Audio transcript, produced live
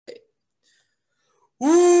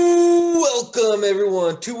Welcome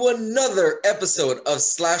everyone to another episode of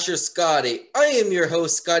Slasher Scotty. I am your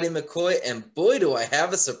host Scotty McCoy, and boy do I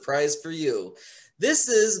have a surprise for you. This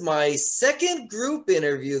is my second group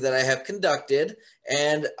interview that I have conducted,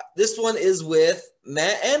 and this one is with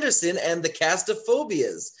Matt Anderson and the cast of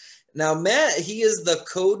Phobias. Now Matt, he is the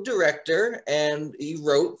co-director and he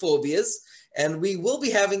wrote Phobias, and we will be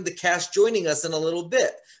having the cast joining us in a little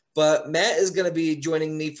bit. But Matt is going to be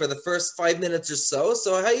joining me for the first 5 minutes or so.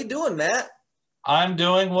 So how you doing, Matt? I'm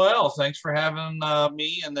doing well. Thanks for having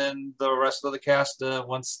me and then the rest of the cast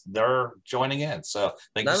once they're joining in. So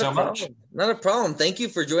thank you Not a so much. problem. Not a problem. Thank you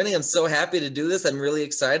for joining. I'm so happy to do this. I'm really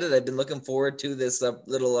excited. I've been looking forward to this to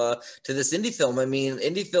this indie film. I mean,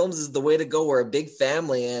 indie films is the way to go. We're a big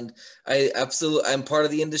family, and I'm part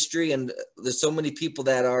of the industry, and there's so many people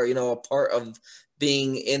that are a part of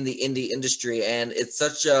being in the indie industry, and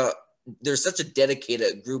there's such a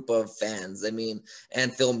dedicated group of fans, and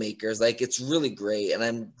filmmakers. Like, it's really great, and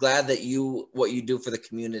I'm glad that what you do for the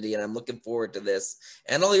community, and I'm looking forward to this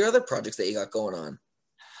and all your other projects that you got going on.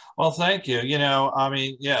 Well, thank you.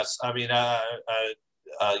 Yes.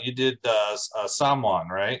 You did Samwan,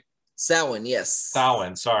 right? Samhain, yes.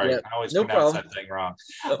 Samhain. Sorry, Yeah, I always no pronounce problem. that thing wrong.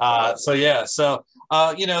 No problem.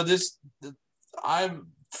 This I'm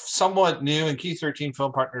somewhat new, and Key 13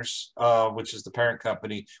 Film Partners, which is the parent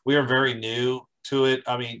company, we are very new to it.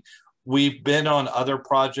 I mean, we've been on other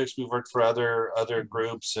projects. We've worked for other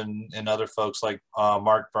groups and other folks like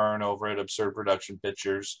Mark Byrne over at Absurd Production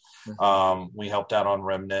Pictures. We helped out on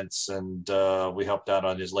Remnants, and we helped out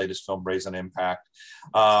on his latest film, Brazen Impact.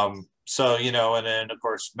 And then of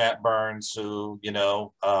course Matt Burns, who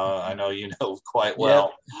I know quite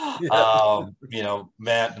well. Yeah.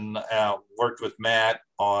 Matt and worked with Matt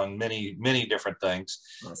on many different things.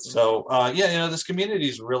 Awesome. So this community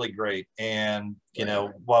is really great, and Right.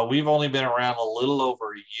 while we've only been around a little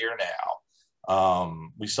over a year now,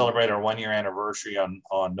 we celebrate our 1 year anniversary on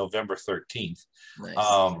November 13th. Nice.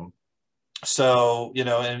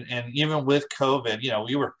 And even with COVID,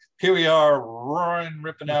 here we are roaring,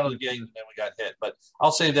 ripping out of the gate, and then we got hit. But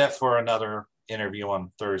I'll save that for another interview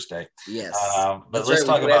on Thursday. Yes. But That's let's right.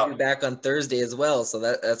 talk We have about you back on Thursday as well, so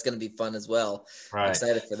that's going to be fun as well. right.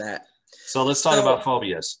 Excited for that. So let's talk about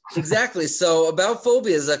Phobias. Exactly. So about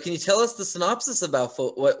Phobias, can you tell us the synopsis about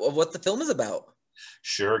what the film is about?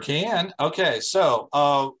 Sure can. Okay, so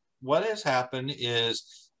what has happened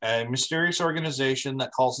is a mysterious organization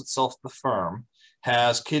that calls itself the Firm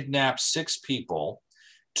has kidnapped 6 people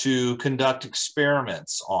to conduct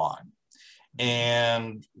experiments on.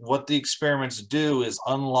 And what the experiments do is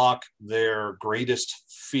unlock their greatest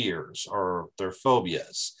fears or their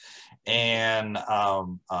phobias. And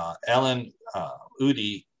Ellen Ud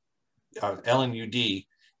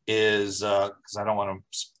is, because I don't want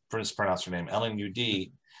to mispronounce her name, Ellen Ud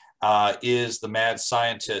is the mad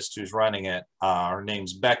scientist who's running it. Her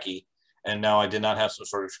name's Becky. And no, I did not have some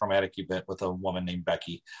sort of traumatic event with a woman named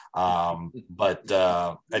Becky. But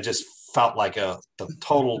I just felt like the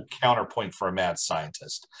total counterpoint for a mad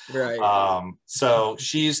scientist. Right. So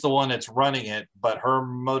she's the one that's running it, but her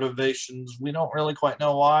motivations, we don't really quite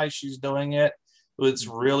know why she's doing it. Who it's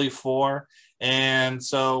really for. And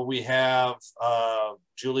so we have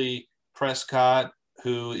Julie Prescott,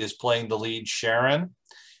 who is playing the lead Sharon.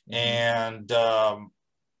 And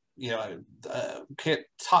can't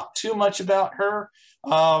talk too much about her,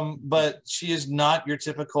 but she is not your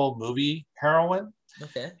typical movie heroine.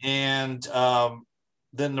 Okay. And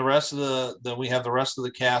then we have the rest of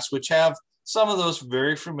the cast, which have some of those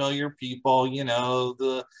very familiar people.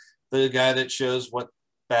 The guy that shows what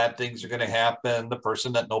bad things are going to happen, the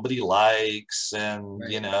person that nobody likes, and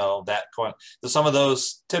right. Some of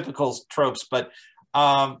those typical tropes, but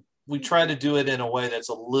we try to do it in a way that's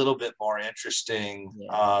a little bit more interesting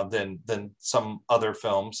than some other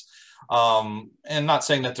films. And not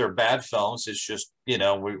saying that they're bad films. It's just,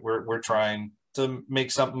 we're trying to make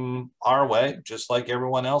something our way, just like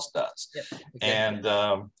everyone else does. Yeah,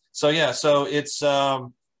 exactly. And so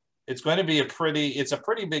it's going to be a pretty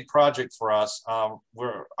big project for us.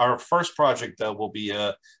 Our first project, though, will be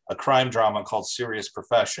a crime drama called Serious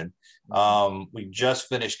Profession. We just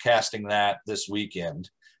finished casting that this weekend.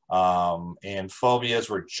 And Phobias,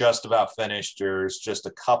 we're just about finished. There's just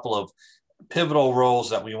a couple of pivotal roles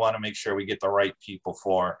that we want to make sure we get the right people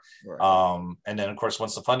for. Right. And then, of course,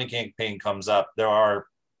 once the funding campaign comes up, there are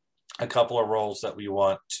a couple of roles that we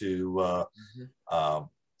want to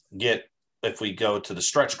get if we go to the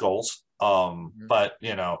stretch goals. But,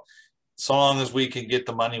 so long as we can get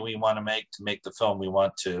the money we want to make the film we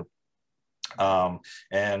want to. One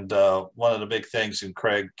of the big things, and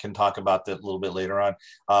Craig can talk about that a little bit later on,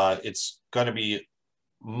 it's going to be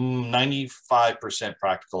 95%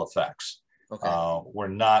 practical effects. Okay. We're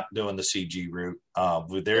not doing the CG route.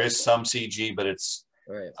 There is some CG, but it's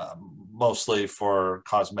Right. mostly for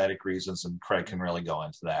cosmetic reasons, and Craig can really go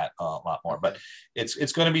into that a lot more. But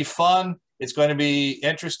it's going to be fun. It's going to be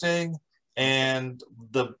interesting, and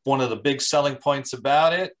one of the big selling points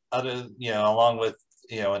about it, along with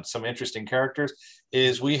and some interesting characters,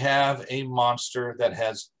 is we have a monster that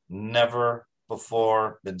has never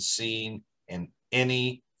before been seen in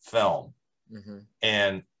any film. Mm-hmm.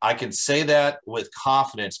 And I can say that with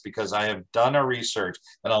confidence because I have done a research,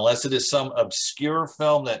 and unless it is some obscure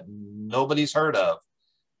film that nobody's heard of,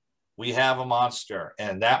 we have a monster,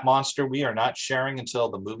 and that monster we are not sharing until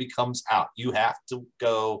the movie comes out. You have to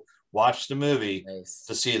go watch the movie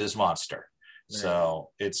to see this monster. Nice. So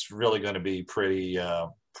it's really going to be pretty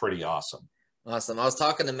awesome. Awesome. I was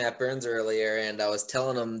talking to Matt Burns earlier, and I was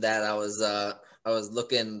telling him that I was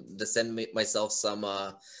looking to send myself some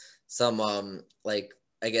like,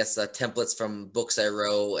 I guess, templates from books I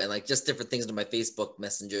wrote and like just different things to my Facebook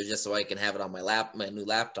Messenger, just so I can have it on my new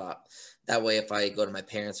laptop. That way, if I go to my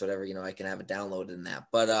parents or whatever, I can have it downloaded in that.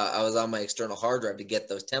 But I was on my external hard drive to get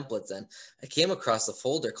those templates, and I came across a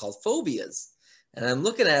folder called Phobias. And I'm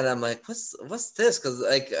looking at it, I'm like, what's this? Because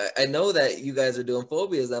like I know that you guys are doing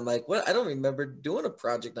phobias. I'm like, what? I don't remember doing a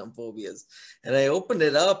project on phobias. And I opened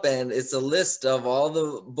it up, and it's a list of all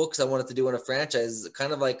the books I wanted to do in a franchise,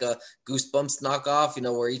 kind of like a Goosebumps knockoff,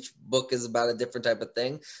 where each book is about a different type of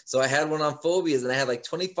thing. So I had one on phobias, and I had like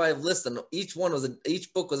 25 lists, and each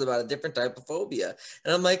book was about a different type of phobia.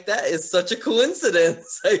 And I'm like, that is such a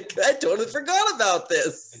coincidence. Like, I totally forgot about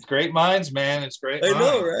this. It's great minds, man. It's great. I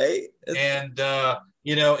know, right? And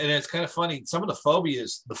and it's kind of funny. Some of the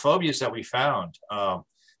phobias that we found,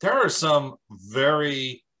 there are some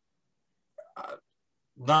very,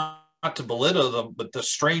 not to belittle them, but the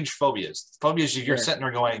strange phobias you're sitting there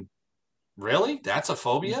going, really? That's a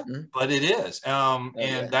phobia? Mm-hmm. But it is.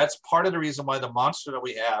 That's part of the reason why the monster that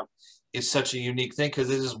we have is such a unique thing, because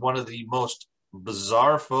it is one of the most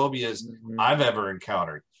bizarre phobias I've ever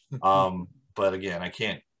encountered. But again, I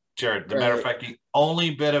can't share it. As a matter of fact, the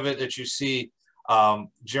only bit of it that you see,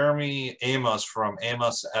 Jeremy Amos from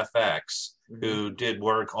Amos FX, who did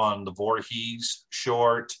work on the Voorhees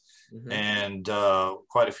short and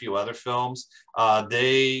quite a few other films.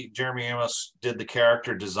 Jeremy Amos did the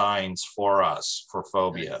character designs for us for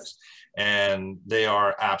Phobias, and they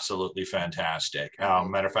are absolutely fantastic.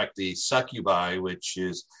 Matter of fact, the Succubi, which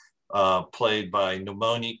is played by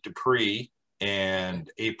Monique Dupree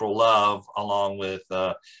and April Love, along with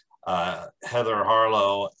Heather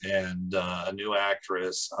Harlow and a new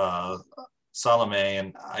actress, Salome,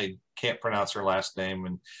 and I can't pronounce her last name,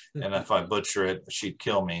 and if I butcher it, she'd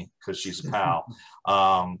kill me because she's a pal.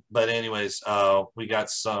 But anyways, we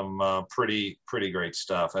got some pretty great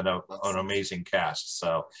stuff and an amazing cast.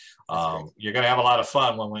 So you're gonna have a lot of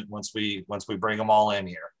fun once we bring them all in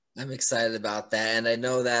here. I'm excited about that. And I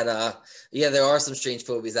know that, there are some strange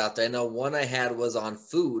phobias out there. I know one I had was on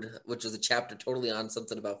food, which was a chapter totally on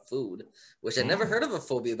something about food, which I never heard of a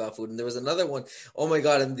phobia about food. And there was another one. Oh my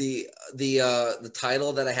God. And the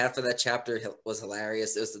title that I had for that chapter was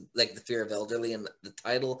hilarious. It was like the fear of elderly. And the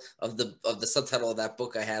title of the subtitle of that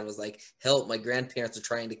book I had was like, "Help, my grandparents are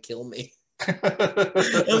trying to kill me." I'm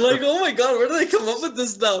like, oh my God, where do they come up with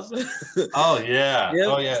this stuff? Oh yeah. Yep.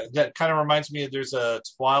 Oh yeah. That kind of reminds me of, there's a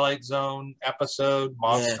Twilight Zone episode,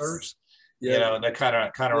 Monsters. Yes. Yep. That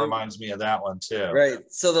kind of reminds me of that one too. Right.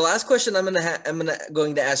 So the last question I'm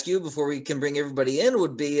going to ask you before we can bring everybody in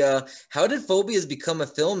would be, how did Phobias become a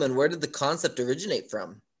film, and where did the concept originate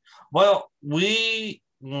from? Well, we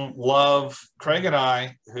love Craig and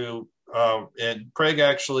I, and Craig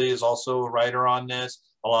actually is also a writer on this,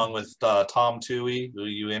 along with Tom Toohey, who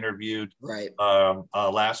you interviewed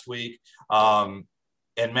last week, and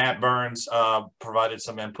Matt Burns provided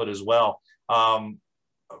some input as well.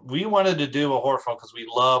 We wanted to do a horror film because we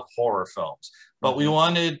love horror films, but we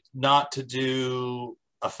wanted not to do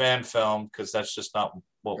a fan film because that's just not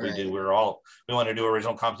what we do. We want to do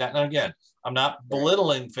original content. And again, I'm not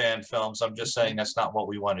belittling fan films. I'm just saying that's not what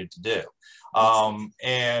we wanted to do.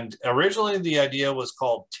 And originally the idea was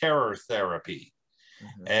called Terror Therapy.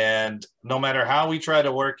 And no matter how we try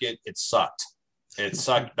to work it, it sucked. It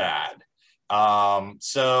sucked bad.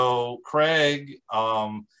 So Craig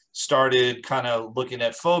started kind of looking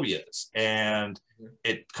at phobias, and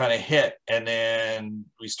it kind of hit. And then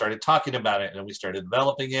we started talking about it, and we started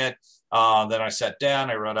developing it. Then I sat down,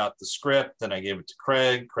 I wrote out the script, then I gave it to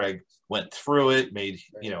Craig. Craig went through it,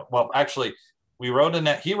 actually, he wrote an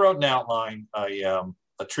outline,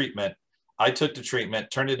 a treatment. I took the treatment,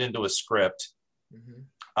 turned it into a script.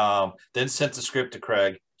 Then sent the script to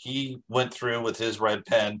Craig. He went through with his red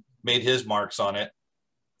pen, made his marks on it,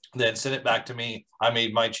 then sent it back to me. I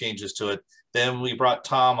made my changes to it. Then we brought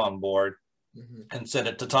Tom on board and sent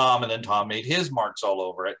it to Tom, and then Tom made his marks all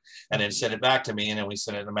over it and then sent it back to me, and then we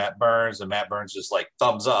sent it to Matt Burns, and Matt Burns just like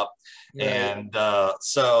thumbs up. Right. And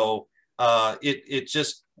it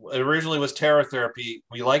just originally was terror therapy.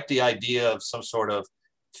 We liked the idea of some sort of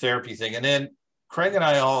therapy thing, and then Craig and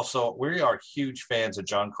I also, we are huge fans of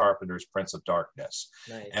John Carpenter's Prince of Darkness.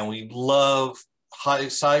 Nice. And we love high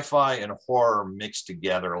sci-fi and horror mixed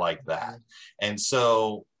together like that. And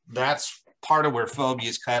so that's part of where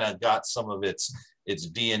Phobias kind of got some of its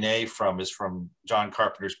DNA from, is from John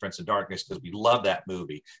Carpenter's Prince of Darkness, because we love that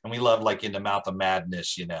movie. And we love like In the Mouth of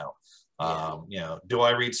Madness, you know. Do I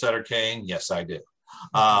read Sutter Kane? Yes, I do.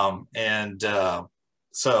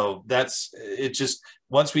 So that's it. Just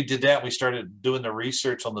once we did that, we started doing the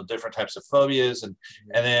research on the different types of phobias, and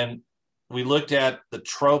then we looked at the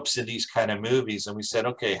tropes in these kind of movies, and we said,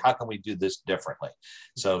 okay, how can we do this differently?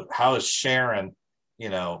 So how is Sharon? You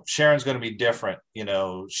know, Sharon's going to be different. You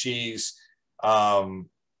know, she's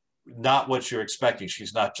not what you're expecting.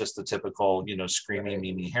 She's not just the typical, you know, screaming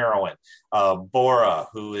Mimi heroine. Bora,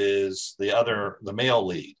 who is the male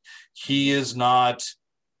lead, he is not.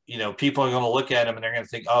 You know, people are going to look at him and they're going to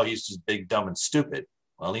think, oh, he's just big, dumb, and stupid.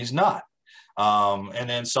 Well, he's not. And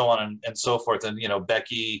then so on and so forth. And, you know,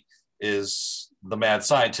 Becky is the mad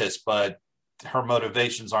scientist, but her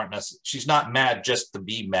motivations aren't necessarily, she's not mad just to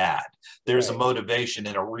be mad. There's a motivation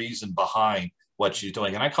and a reason behind what she's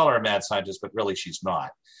doing. And I call her a mad scientist, but really she's not.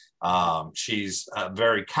 She's a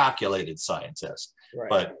very calculated scientist,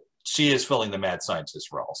 but she is filling the mad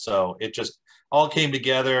scientist role. So it just all came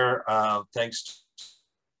together thanks to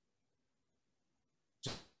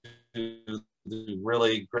the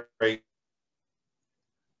really great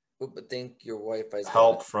but think your Wi-Fi's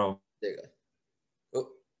help from there.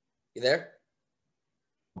 You there?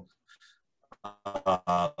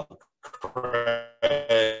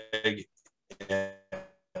 Craig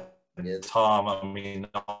and Tom. I mean,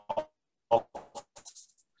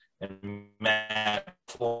 and Matt.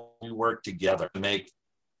 We work together to make.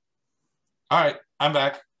 All right, I'm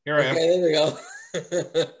back. Here I am. Okay, there we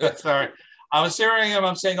go. Sorry. I was hearing him.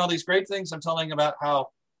 I'm saying all these great things. I'm telling him about how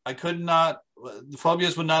I could not, the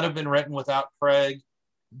Phobias would not have been written without Craig,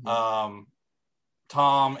 Tom,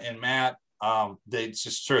 and Matt. It's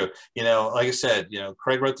just true. You know, like I said, you know,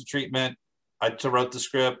 Craig wrote the treatment. I wrote the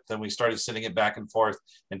script. Then we started sending it back and forth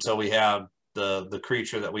until we have the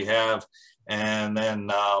creature that we have. And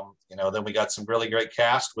then, you know, then we got some really great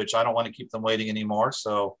cast, which I don't want to keep them waiting anymore.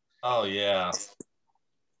 So, oh, yeah.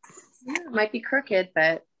 Yeah, it might be crooked,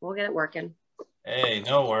 but we'll get it working. Hey,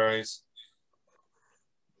 no worries.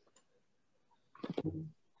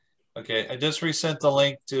 Okay, I just resent the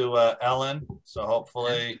link to Ellen, so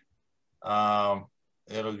hopefully it'll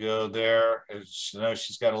go there. I know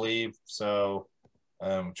she's got to leave, so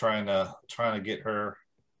I'm trying to get her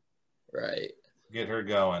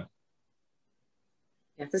going.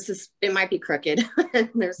 Yeah, it might be crooked.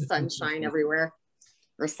 There's sunshine everywhere,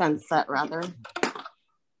 or sunset rather.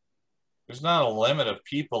 There's not a limit of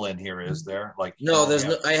people in here, is there? Like no, there's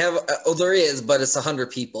no. I have. There is, but it's 100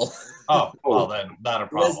 people. Oh, well then, not a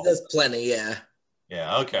problem. There's plenty. Yeah.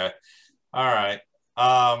 Yeah. Okay. All right.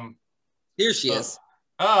 Here she is.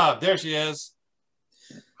 There she is.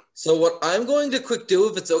 So what I'm going to quick do,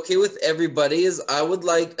 if it's okay with everybody, is I would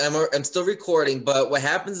like, I'm still recording, but what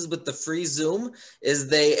happens is with the free Zoom is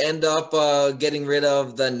they end up getting rid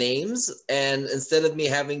of the names, and instead of me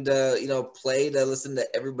having to, you know, play to listen to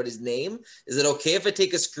everybody's name, is it okay if I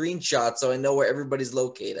take a screenshot so I know where everybody's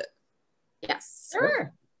located? Yes,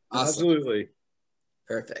 sir. Awesome. Absolutely.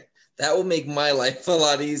 Perfect. That will make my life a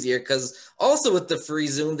lot easier, because also with the free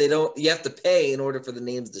Zoom, you have to pay in order for the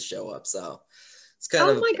names to show up, so.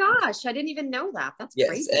 Oh my gosh, I didn't even know that. That's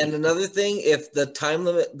crazy. And another thing, if the time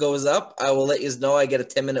limit goes up, I will let you know. I get a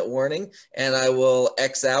 10-minute warning, and I will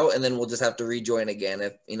X out, and then we'll just have to rejoin again,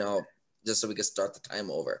 if you know, just so we can start the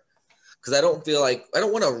time over. Because I don't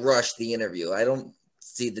want to rush the interview. I don't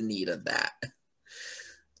see the need of that.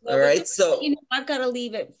 Well, all right, so you know, I've got to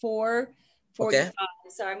leave at 4:45, okay.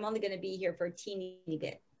 So I'm only going to be here for a teeny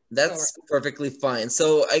bit. That's perfectly fine.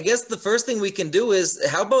 So I guess the first thing we can do is,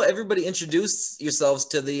 how about everybody introduce yourselves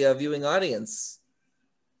to the viewing audience?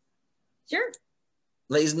 Sure.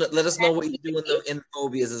 Let us know what you do in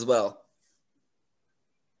Phobias as well.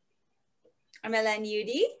 I'm Ellen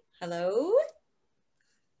Udy. Hello.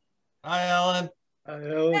 Hi, Ellen. Hi,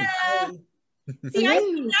 Ellen. See,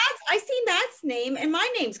 I see Matt's name, and my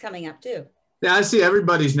name's coming up too. Yeah, I see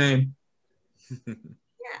everybody's name.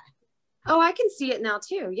 Oh, I can see it now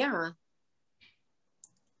too. Yeah.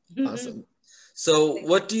 Awesome. So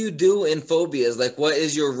what do you do in Phobias? Like, what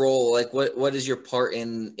is your role? Like, what is your part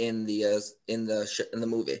in the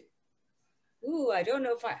movie? Ooh, I don't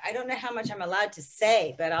know how much I'm allowed to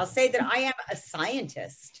say, but I'll say that I am a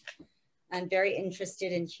scientist and very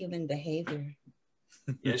interested in human behavior.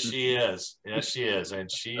 Yes, she is. Yes, she is.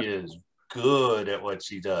 And she is good at what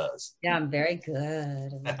she does. Yeah, I'm very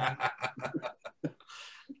good.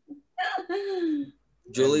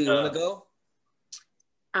 Julie, you want to go?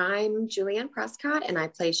 I'm Julianne Prescott, and I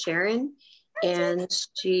play Sharon, and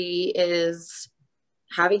she is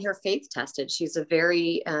having her faith tested. She's a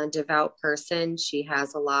very devout person. She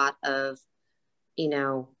has a lot of,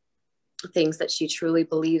 things that she truly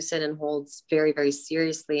believes in and holds very, very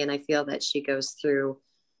seriously. And I feel that she goes through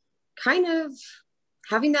kind of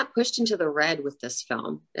having that pushed into the red with this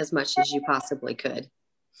film as much as you possibly could.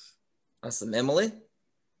 Awesome. Emily?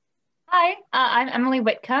 Hi, I'm Emily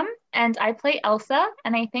Whitcomb, and I play Elsa,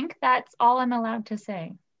 and I think that's all I'm allowed to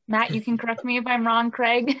say. Matt, you can correct me if I'm wrong.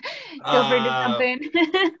 Craig, feel free to jump in.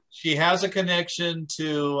 She has a connection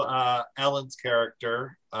to Ellen's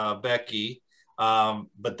character, Becky,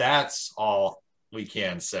 but that's all we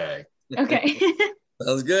can say. Okay.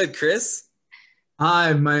 Sounds good. Chris?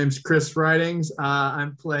 Hi, my name's Chris Ridings. I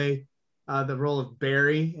play the role of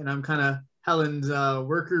Barry, and I'm kind of Helen's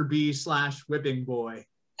worker bee / whipping boy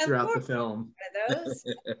throughout the film.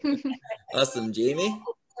 Awesome. Jamie?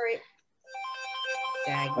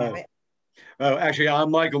 Oh, actually, I'm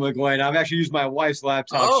Michael McGuane. I'm actually using my wife's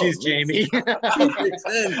laptop. She's Jamie.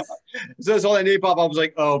 So that's all I need. Pop. I was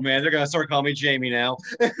like, oh man, they're gonna start calling me Jamie now.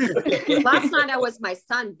 Last night I was my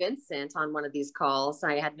son Vincent on one of these calls.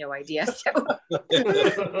 I had no idea. So.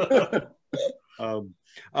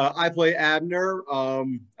 I play Abner.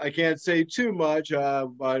 I can't say too much,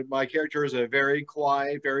 but my character is a very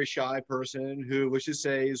quiet, very shy person who wishes to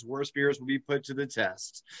say his worst fears will be put to the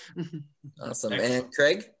test. Awesome. And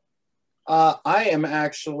Craig? I am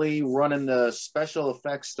actually running the special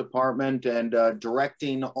effects department and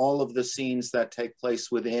directing all of the scenes that take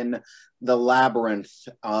place within the labyrinth,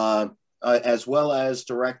 as well as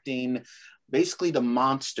directing basically the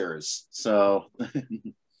monsters. So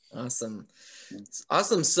Awesome.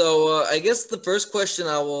 Awesome. So I guess the first question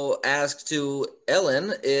I will ask to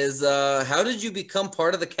Ellen is, how did you become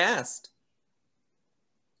part of the cast?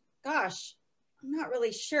 Gosh, I'm not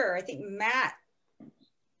really sure. I think Matt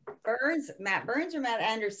Burns or Matt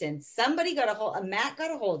Anderson. Somebody Matt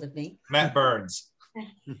got a hold of me. Matt Burns.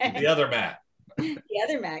 The other Matt. The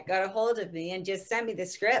other Matt got a hold of me and just sent me the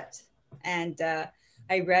script. And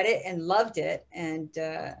I read it and loved it. And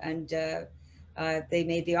they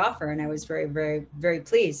made the offer, and I was very, very, very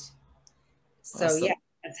pleased. So awesome. Yeah,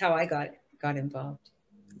 that's how I got involved.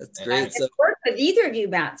 That's great. I've worked with either of you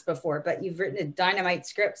Matts before, but you've written a dynamite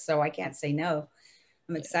script, so I can't say no.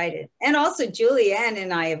 I'm excited. And also Julianne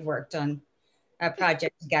and I have worked on a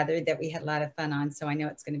project together that we had a lot of fun on, so I know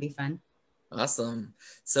it's going to be fun. Awesome.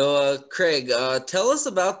 So Craig, tell us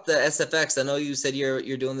about the SFX. I know you said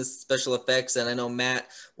you're doing this special effects, and I know Matt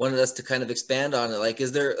wanted us to kind of expand on it. Like,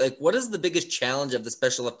 what is the biggest challenge of the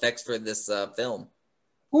special effects for this film?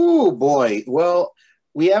 Oh boy. Well,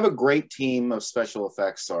 we have a great team of special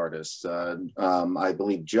effects artists. I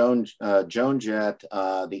believe Joan Jett,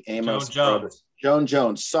 the Amos brothers. Joan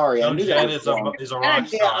Jones. Sorry, Joan Jett is a rock star.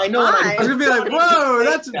 Yeah, I know. I was gonna be like, "Whoa,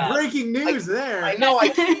 that's breaking news there." I know. I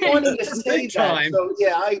keep wanting to say that. So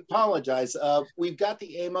yeah, I apologize. We've got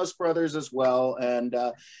the Amos brothers as well, and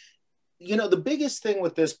the biggest thing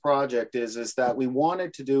with this project is that we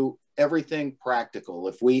wanted to do everything practical.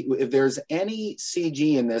 If there's any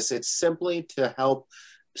CG in this, it's simply to help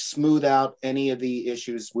smooth out any of the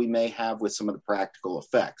issues we may have with some of the practical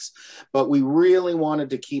effects. But we really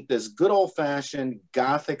wanted to keep this good old-fashioned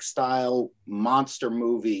Gothic style monster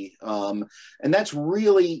movie. And that's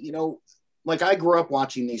really, like I grew up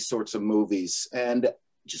watching these sorts of movies and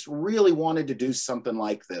just really wanted to do something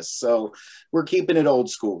like this. So we're keeping it old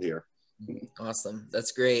school here. Awesome.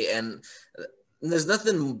 That's great. And there's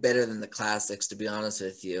nothing better than the classics, to be honest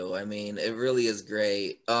with you. I mean, it really is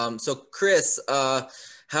great. So Chris,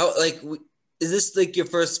 is this like your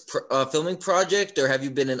first filming project, or have you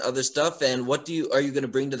been in other stuff? And what are you going to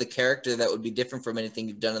bring to the character that would be different from anything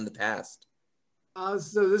you've done in the past?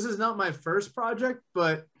 So this is not my first project,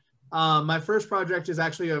 but my first project is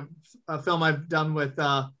actually a film I've done with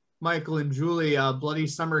Michael and Julie, Bloody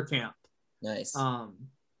Summer Camp. Nice. So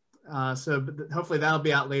hopefully that'll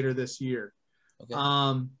be out later this year. Okay.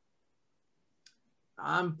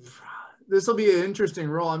 This will be an interesting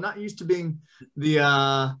role. I'm not used to being the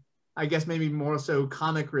I guess maybe more so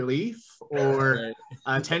comic relief or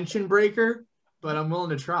a tension breaker, but I'm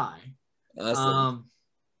willing to try. Awesome.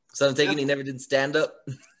 So I'm taking you never did stand up?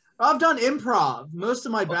 I've done improv. Most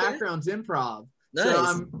of my background's improv. Nice. So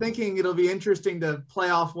I'm thinking it'll be interesting to play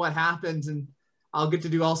off what happens, and I'll get to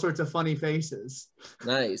do all sorts of funny faces.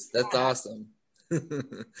 Nice. That's awesome.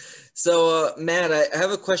 So Matt, I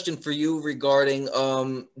have a question for you regarding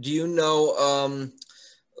do you know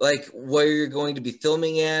like where you're going to be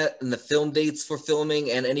filming at and the film dates for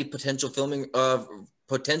filming and any potential filming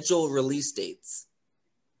potential release dates?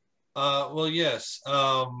 Well, yes.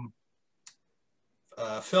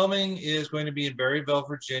 Filming is going to be in Berryville,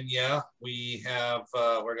 Virginia. We have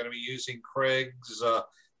we're going to be using Craig's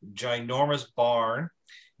ginormous barn.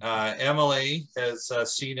 Emily has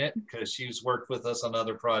seen it because she's worked with us on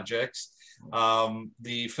other projects.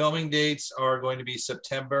 The filming dates are going to be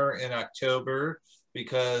September and October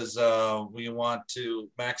because we want to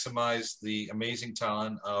maximize the amazing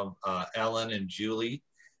talent of Ellen and Julie.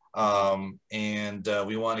 And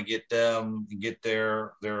we want to get them, get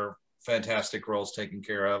their fantastic roles taken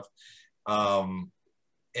care of.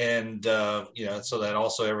 And you know, so that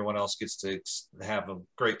also everyone else gets to have a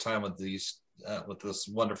great time with these with this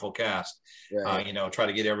wonderful cast. Right. You know, try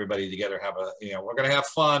to get everybody together, have a, you know, we're going to have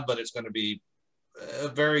fun, but it's going to be a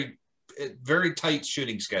very tight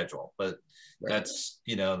shooting schedule, but right. That's,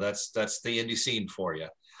 you know, that's the indie scene for you.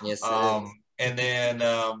 Yes. And then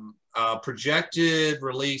projected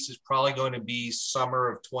release is probably going to be summer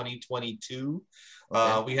of 2022.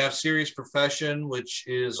 Okay. We have Serious Profession, which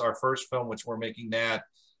is our first film, which we're making that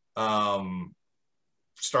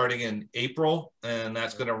starting in April, and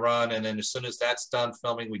that's going to run. And then as soon as that's done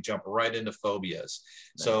filming, we jump right into Phobias.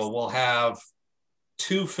 Nice. So we'll have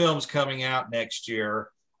 2 films coming out next year,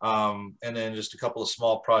 and then just a couple of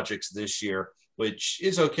small projects this year, which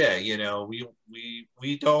is okay. You know,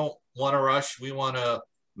 we don't want to rush. We want to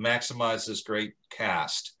maximize this great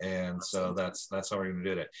cast, and so that's how we're going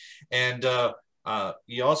to do it. And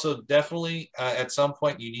you also definitely at some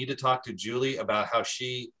point you need to talk to Julie about how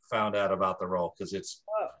she found out about the role, because it's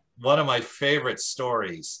one of my favorite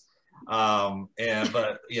stories.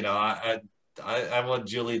 But you know, I want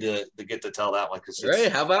Julie to get to tell that one, because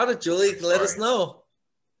right. How about it, Julie? Let us know.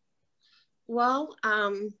 Well,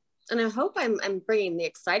 and I hope I'm bringing the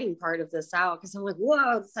exciting part of this out, because I'm like,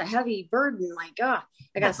 whoa, it's a heavy burden. Like,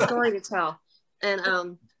 I got a story to tell.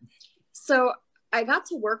 And so I got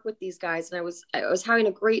to work with these guys, and I was having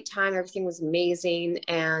a great time. Everything was amazing.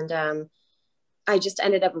 And I just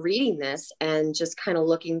ended up reading this and just kind of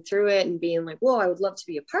looking through it and being like, whoa, I would love to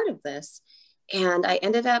be a part of this. And I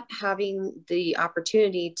ended up having the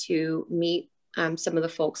opportunity to meet some of the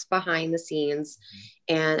folks behind the scenes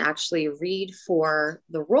and actually read for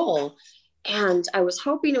the role. And I was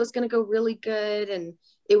hoping it was going to go really good. And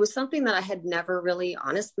it was something that I had never really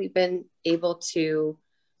honestly been able to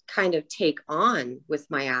kind of take on with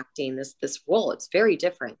my acting, this role. It's very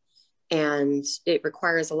different. And it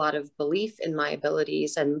requires a lot of belief in my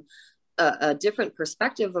abilities and a different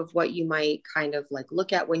perspective of what you might kind of like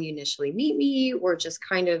look at when you initially meet me, or just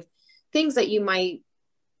kind of things that you might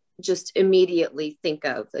just immediately think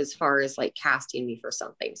of as far as like casting me for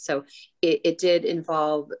something. So it did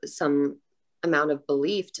involve some amount of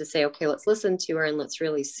belief to say, okay, let's listen to her and let's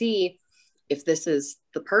really see if this is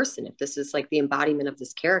the person, if this is like the embodiment of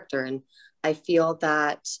this character. And I feel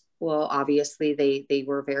that, well, obviously they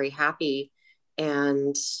were very happy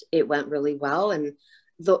and it went really well. And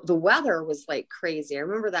the weather was like crazy. I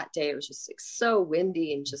remember that day, it was just like so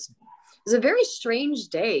windy and just, it was a very strange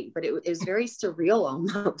day, but it was very surreal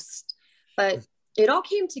almost. But it all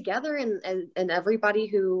came together, and everybody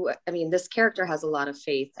who, I mean, this character has a lot of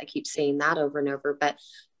faith. I keep saying that over and over, but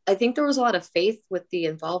I think there was a lot of faith with the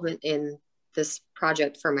involvement in this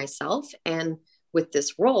project for myself and with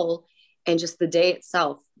this role. And just the day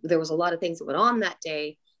itself, there was a lot of things that went on that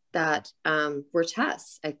day that were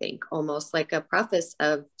tests, I think, almost like a preface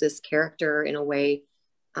of this character in a way,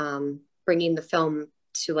 bringing the film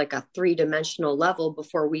to like a 3-dimensional level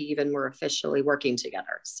before we even were officially working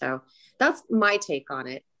together. So that's my take on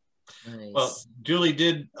it. Nice. Well, Julie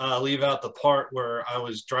did leave out the part where I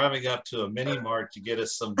was driving up to a mini mart to get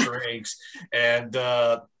us some drinks, and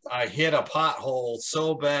I hit a pothole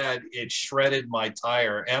so bad it shredded my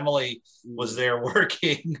tire. Emily was there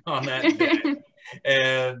working on that day.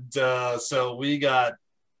 And so we got,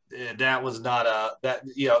 that was not that,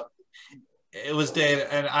 you know, it was day.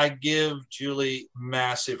 And I give Julie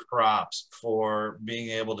massive props for being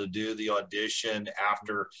able to do the audition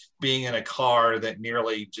after being in a car that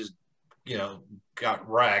nearly just, you know, got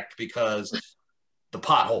wrecked, because the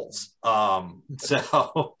potholes.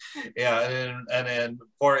 So yeah, and then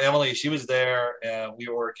poor Emily, she was there, and we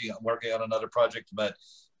were working on another project, but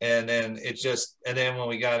and then when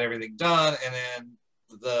we got everything done, and then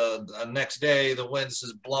the next day the winds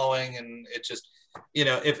is blowing, and it just, you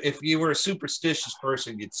know, if you were a superstitious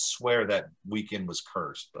person, you'd swear that weekend was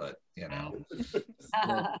cursed, but you know.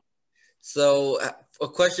 So a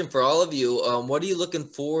question for all of you, what are you looking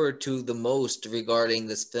forward to the most regarding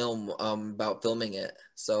this film, about filming it?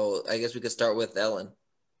 So I guess we could start with Ellen.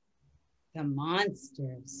 The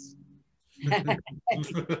monsters. What do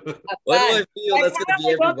I feel that's going to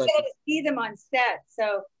be everybody? To see them on set.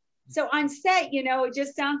 So on set, you know, it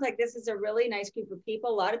just sounds like this is a really nice group of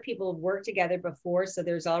people. A lot of people have worked together before, so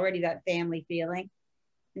there's already that family feeling.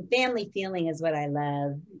 And family feeling is what I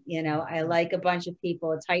love. You know, I like a bunch of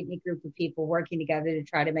people, a tight-knit group of people working together to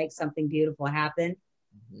try to make something beautiful happen.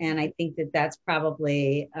 And I think that that's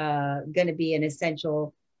probably going to be an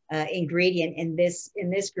essential ingredient in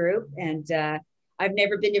this group. And I've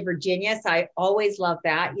never been to Virginia, so I always love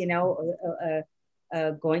that. You know,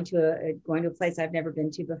 going to a place I've never been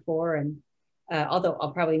to before, and although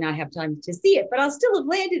I'll probably not have time to see it, but I'll still have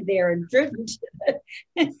landed there and driven to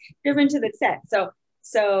the set.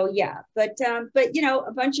 So yeah, but you know,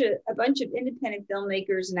 a bunch of independent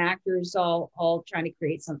filmmakers and actors all trying to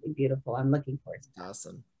create something beautiful. I'm looking forward to that.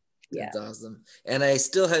 Awesome. Yeah. That's awesome. And I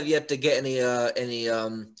still have yet to get anybody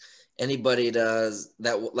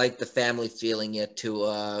that like the family feeling yet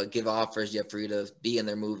to give offers yet for you to be in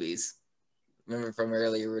their movies. Remember from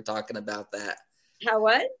earlier we were talking about that. How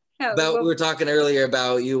what? We were talking earlier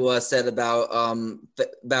about you said about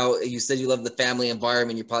you said you love the family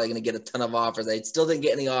environment. You're probably going to get a ton of offers. I still didn't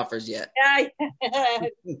get any offers yet. I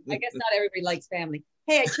guess not everybody likes family.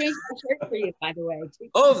 Hey, I changed my shirt for you, by the way.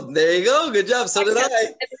 Oh, there you go. Good job. So did I. I didn't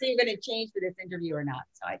know you were going to change for this interview or not,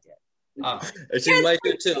 so I did. I changed my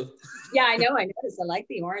shirt too. Yeah, I know. I noticed. I like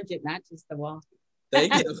the orange. It matches the wall.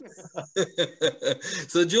 Thank you.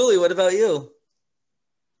 So, Julie, what about you?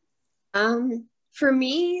 For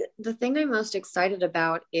me, the thing I'm most excited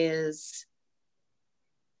about is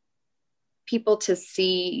people to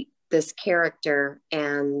see this character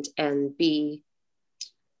and be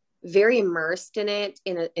very immersed in it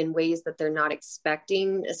in ways that they're not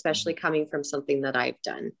expecting, especially coming from something that I've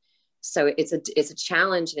done. So it's a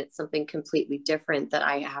challenge, and it's something completely different that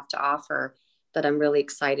I have to offer that I'm really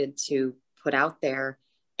excited to put out there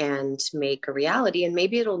and make a reality. And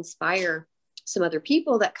maybe it'll inspire some other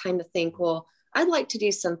people that kind of think, well, I'd like to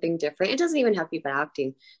do something different. It doesn't even have to be about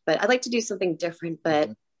acting, but I'd like to do something different, but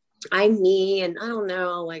I'm me, and I don't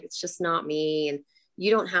know, like, it's just not me. And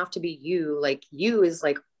you don't have to be you. Like, you is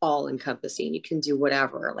like all encompassing. You can do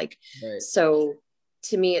whatever. Like, right. So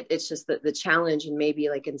to me, it's just the challenge, and maybe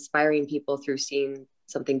like inspiring people through seeing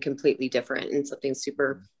something completely different and something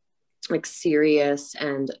super like serious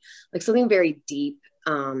and like something very deep,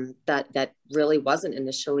 that really wasn't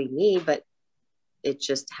initially me, but it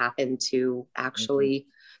just happened to actually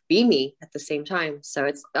be me at the same time. So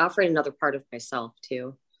it's offering another part of myself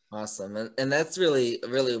too. Awesome. And that's really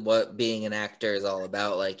what being an actor is all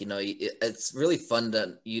about. Like, you know, it's really fun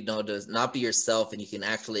to, you know, to not be yourself, and you can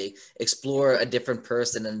actually explore a different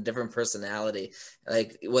person and a different personality,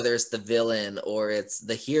 like whether it's the villain or it's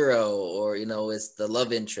the hero or, you know, it's the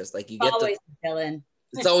love interest. Like, you get always the villain.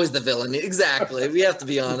 It's always the villain. Exactly. We have to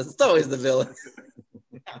be honest. It's always the villain.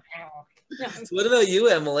 So what about you,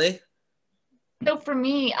 Emily? So for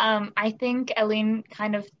me, I think Eileen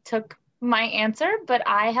kind of took my answer, but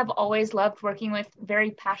I have always loved working with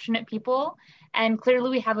very passionate people, and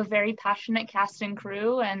clearly we have a very passionate cast and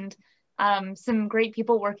crew, and some great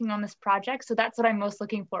people working on this project. So that's what I'm most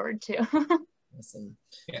looking forward to. Awesome.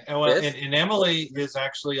 Yeah, well, and Emily is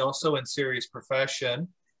actually also in Serious Profession.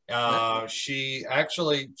 She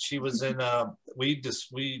was in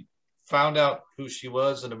we found out who she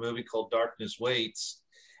was in a movie called Darkness Waits,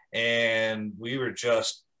 and we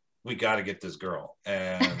got to get this girl,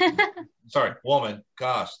 and sorry, woman,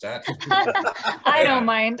 gosh, that I don't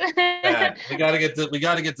mind. We got to get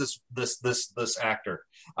this actor,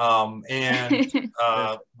 and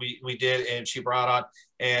we did, and she brought on,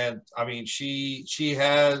 and I mean, she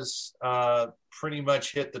has pretty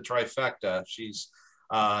much hit the trifecta. She's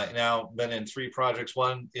now been in 3 projects.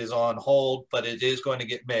 One is on hold, but it is going to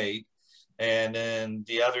get made. And then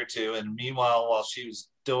the other 2, and meanwhile, while she was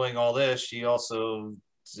doing all this, she also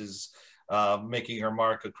is making her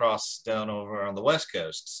mark down over on the West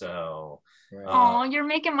Coast. So, oh, you're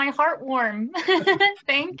making my heart warm.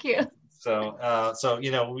 Thank you. So you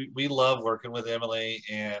know, we love working with Emily,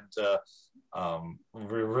 and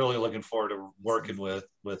we're really looking forward to working with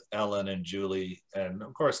Ellen and Julie, and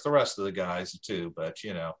of course the rest of the guys too. But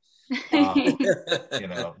you know,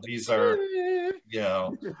 these are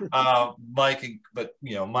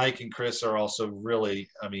Mike and Chris are also really.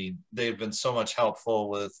 I mean, they've been so much helpful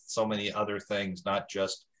with so many other things, not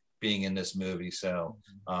just being in this movie. So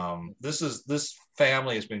this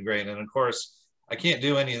family has been great, and of course. I can't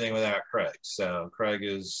do anything without Craig. So Craig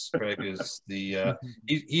is the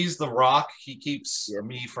he's the rock. He keeps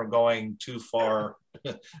me from going too far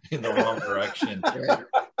in the wrong direction.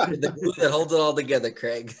 The glue that holds it all together,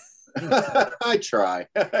 Craig. I try.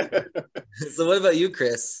 So what about you,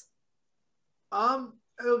 Chris? It'll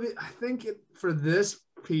be, I think for this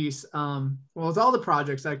piece, well, with all the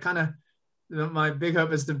projects, I kind of, my big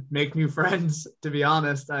hope is to make new friends. To be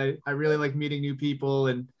honest, I really like meeting new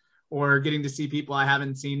people or getting to see people I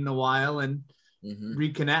haven't seen in a while and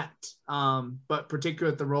reconnect. But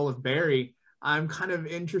particularly with the role of Barry, I'm kind of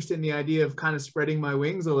interested in the idea of kind of spreading my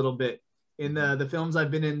wings a little bit. In the films I've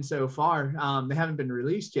been in so far, they haven't been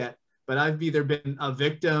released yet, but I've either been a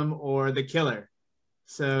victim or the killer.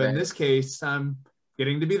 So in this case, I'm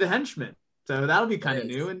getting to be the henchman. So that'll be kind of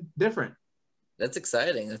new and different. That's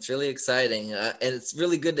exciting. That's really exciting. And it's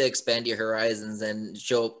really good to expand your horizons and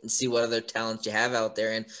see what other talents you have out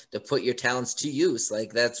there and to put your talents to use.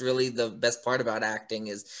 Like that's really the best part about acting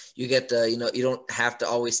is you get to, you don't have to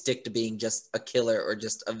always stick to being just a killer or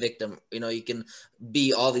just a victim. You can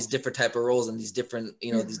be all these different type of roles in these different,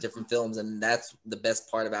 these different films. And that's the best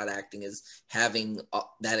part about acting is having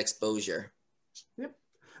that exposure. Yep.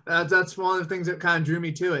 That's one of the things that kind of drew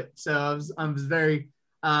me to it. So I was very,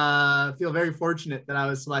 feel very fortunate that I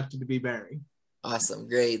was selected to be Barry. Awesome.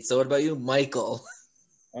 Great. So what about you, Michael?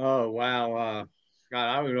 Oh, wow. God,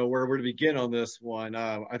 I don't even know where to begin on this one.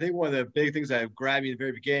 I think one of the big things that grabbed me at the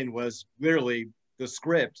very beginning was literally the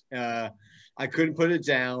script. I couldn't put it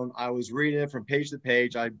down. I was reading it from page to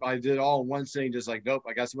page. I did it all in one sitting, just like, nope,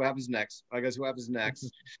 I guess what happens next.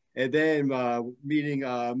 And then meeting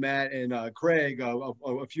Matt and Craig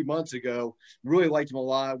a few months ago, really liked them a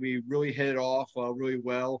lot. We really hit it off really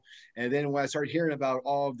well. And then when I started hearing about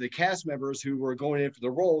all of the cast members who were going in for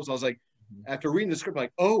the roles, I was like, after reading the script,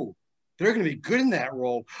 like, oh, they're going to be good in that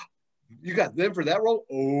role. You got them for that role?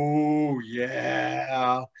 Oh,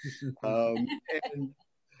 yeah.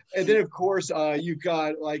 And then, of course, you've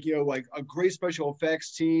got like a great special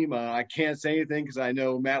effects team. I can't say anything because I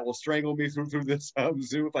know Matt will strangle me through this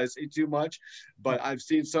Zoom if I say too much. But I've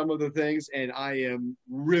seen some of the things, and I am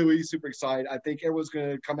really super excited. I think everyone's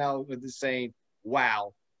going to come out with this saying,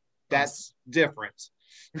 "Wow, that's different."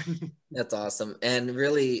 That's awesome, and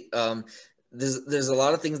really, there's a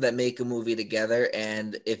lot of things that make a movie together,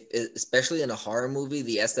 and especially in a horror movie,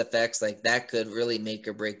 the SFX like that could really make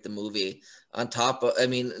or break the movie. On top of,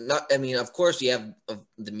 of course you have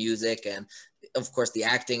the music and of course the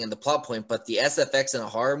acting and the plot point, but the SFX in a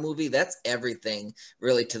horror movie, that's everything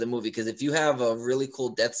really to the movie. Because if you have a really cool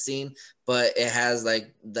death scene, but it has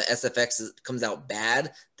like the SFX comes out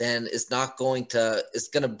bad, then it's going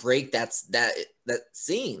to break that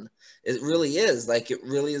scene. It really is like, it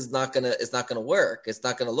really is it's not gonna work. It's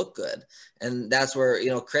not gonna look good. And that's where,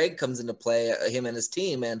 Craig comes into play, him and his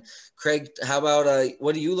team. And Craig, how about,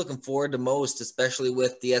 what are you looking forward to most, especially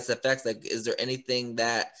with the SFX? Like, is there anything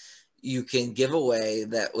that you can give away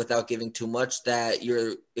that without giving too much that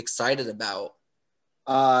you're excited about?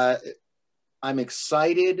 I'm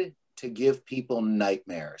excited to give people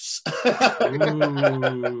nightmares.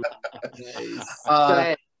 Ooh,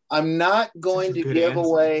 nice. I'm not going to give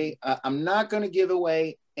away. I'm not going to give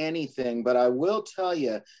away anything, but I will tell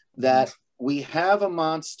you that we have a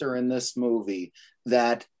monster in this movie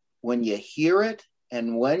that when you hear it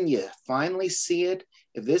and when you finally see it,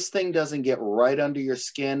 if this thing doesn't get right under your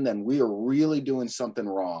skin, then we are really doing something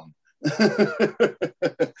wrong.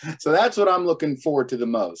 So that's what I'm looking forward to the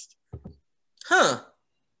most. Huh?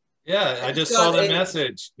 Yeah, I just saw the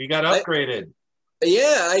message. We got upgraded.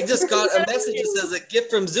 Yeah, I just got a message that says, a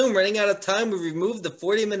gift from Zoom, running out of time. We removed the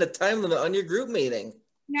 40-minute time limit on your group meeting.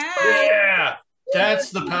 Nice. Yeah,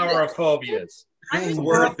 that's the power of phobias.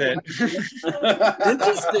 Worth it.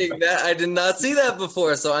 Interesting. That I did not see that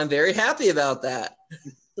before, so I'm very happy about that.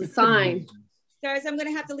 Sign. Guys, I'm going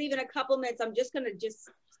to have to leave in a couple minutes. I'm just going to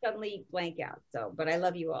suddenly blank out. But I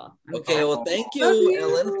love you all. Okay, well, thank you,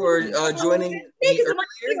 Ellen, for joining me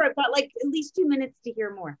earlier. I've got like at least 2 minutes to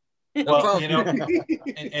hear more. Well,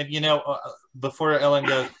 before Ellen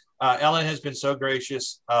goes, Ellen has been so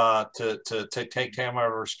gracious to take time out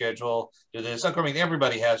of her schedule to this. I mean,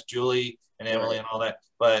 everybody has, Julie and Emily and all that,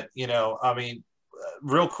 but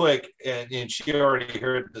real quick, and she already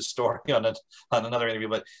heard the story on another interview,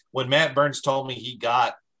 but when Matt Burns told me he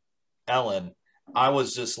got Ellen, I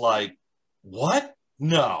was just like, what?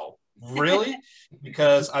 No, really?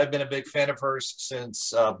 Because I've been a big fan of hers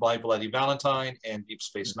since Blind Bloody Valentine and Deep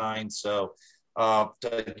Space Nine. So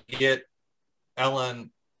to get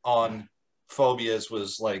Ellen on Phobias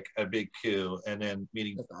was like a big coup, and then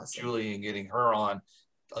meeting awesome. Julie and getting her on,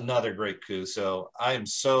 another great coup. So I am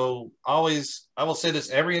so always, I will say this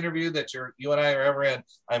every interview that you and I are ever in,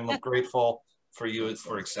 I'm grateful for you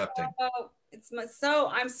for accepting.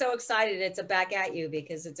 I'm so excited it's a Back at You,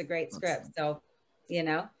 because it's a great script. So, you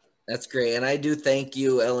know. That's great. And I do thank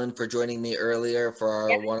you, Ellen, for joining me earlier for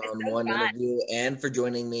our one-on-one interview, and for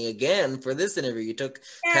joining me again for this interview. You took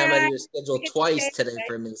time out of your schedule twice today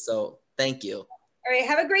for me. So thank you. All right.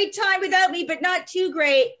 Have a great time without me, but not too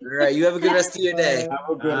great. All right. You have a good rest of your day. Have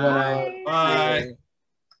a good one. Bye.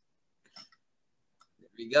 There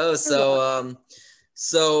we go. So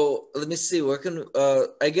let me see. Where can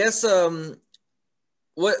I guess are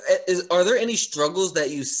there any struggles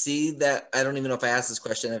that you see that I don't even know if I asked this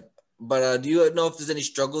question, but do you know if there's any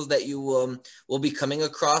struggles that you will be coming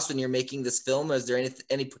across when you're making this film? Is there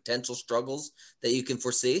any potential struggles that you can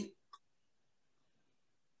foresee?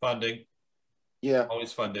 Funding. Yeah,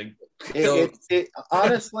 always funding.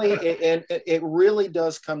 Honestly, it really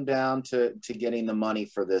does come down to getting the money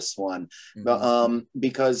for this one,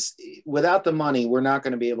 because without the money, we're not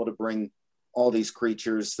going to be able to bring all these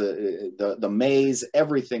creatures, the maze,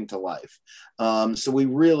 everything to life. So we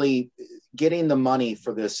really, getting the money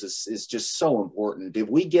for this is just so important. If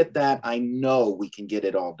we get that, I know we can get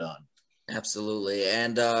it all done. Absolutely.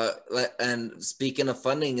 And speaking of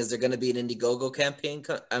funding, is there going to be an Indiegogo campaign?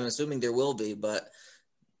 I'm assuming there will be, but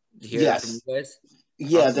yes. From you guys?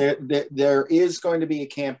 Yeah, awesome. there is going to be a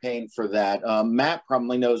campaign for that. Matt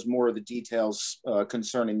probably knows more of the details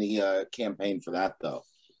concerning the campaign for that, though.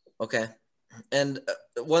 Okay. And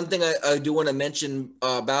one thing I do want to mention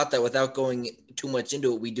about that, without going too much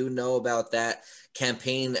into it, we do know about that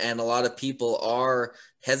campaign, and a lot of people are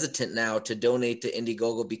hesitant now to donate to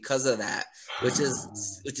Indiegogo because of that, which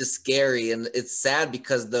is scary, and it's sad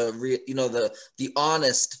because the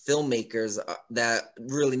honest filmmakers that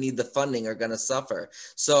really need the funding are going to suffer.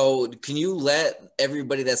 So can you let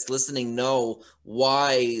everybody that's listening know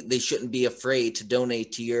why they shouldn't be afraid to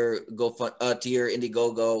donate to your to your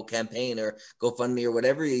Indiegogo campaign or GoFundMe or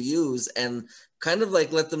whatever you use, and kind of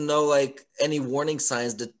like let them know like any warning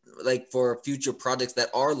signs to, like, for future projects that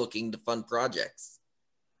are looking to fund projects?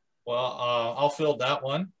 Well, I'll fill that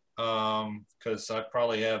one because I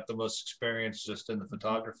probably have the most experience just in the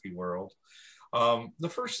photography world. The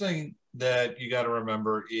first thing that you got to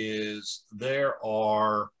remember is there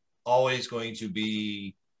are always going to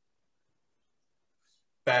be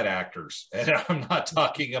bad actors, and I'm not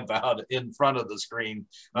talking about in front of the screen.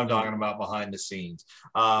 I'm talking about behind the scenes.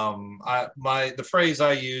 The phrase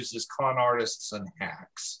I use is con artists and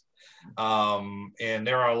hacks, and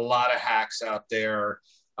there are a lot of hacks out there,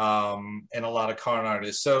 and a lot of con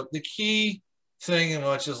artists. So the key thing, and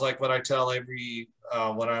which is like what I tell every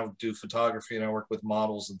when I do photography and I work with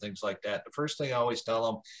models and things like that, the first thing I always tell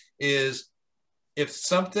them is, if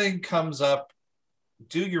something comes up,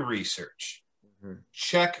 do your research.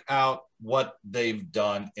 Check out what they've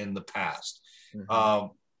done in the past.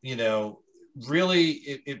 You know,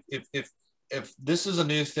 really, if this is a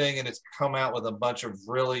new thing and it's come out with a bunch of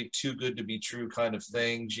really too good to be true kind of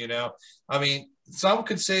things, you know, I mean, some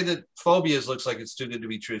could say that Phobias looks like it's too good to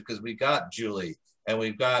be true because we got Julie and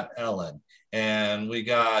we've got Ellen and we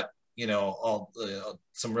got, you know, all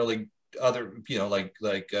some really other, you know, like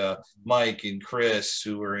Mike and Chris,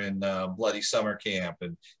 who are in Bloody Summer Camp,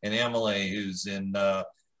 and Emily, who's in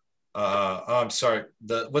I'm sorry,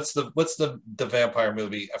 what's the vampire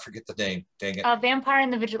movie? I forget the name. Dang it. Vampire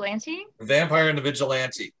and the Vigilante. Vampire and the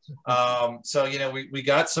Vigilante. So you know, we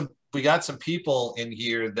got some people in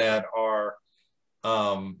here that are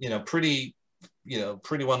you know, pretty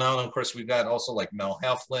well known. Of course, we've got also like Mel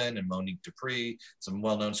Heflin and Monique Dupree, some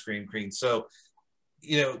well-known scream queens. So,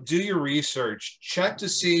 you know, do your research, check to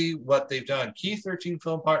see what they've done. Key 13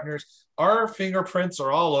 Film Partners, our fingerprints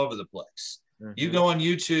are all over the place. You go on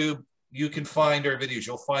YouTube, you can find our videos.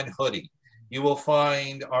 You'll find Hoodie. You will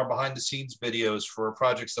find our behind the scenes videos for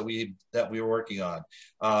projects that we were working on.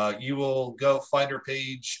 You will go find our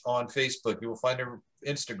page on Facebook. You will find our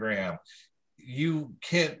Instagram.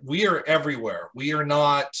 We are everywhere. We are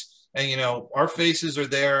not, and you know, our faces are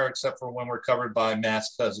there except for when we're covered by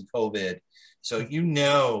masks because of COVID. So you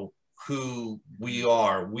know who we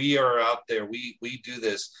are. We are out there. We do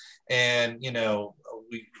this, and you know,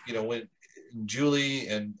 Julie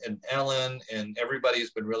and Ellen and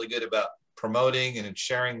everybody's been really good about promoting and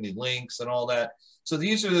sharing the links and all that. So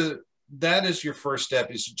that is your first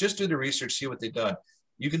step, is just do the research, see what they've done.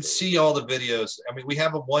 You can see all the videos. I mean, we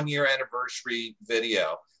have a 1-year anniversary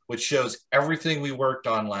video, which shows everything we worked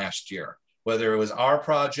on last year, whether it was our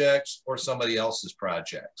projects or somebody else's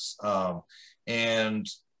projects.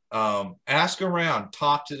 Ask around,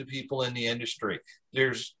 talk to the people in the industry.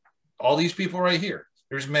 There's all these people right here.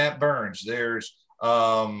 There's Matt Burns. There's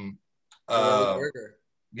Noel Berger.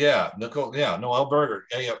 Noel Berger.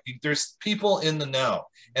 There's people in the know.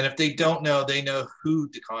 And if they don't know, they know who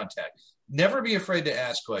to contact. Never be afraid to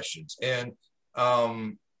ask questions. And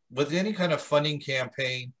with any kind of funding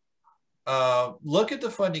campaign, look at the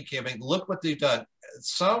funding campaign, look what they've done.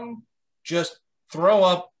 Some just throw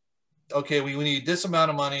up, okay, we need this amount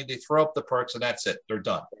of money. They throw up the perks and that's it. They're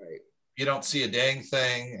done. Right. You don't see a dang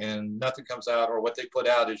thing and nothing comes out, or what they put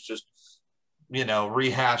out is just,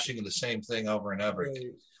 rehashing of the same thing over and over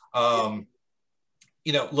again. Right.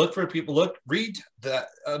 Look for people, read that.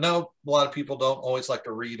 I know a lot of people don't always like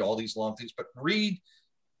to read all these long things, but read,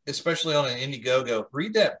 especially on an Indiegogo,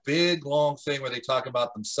 read that big long thing where they talk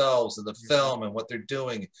about themselves and the film and what they're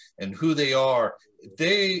doing and who they are.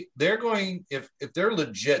 They're going, if they're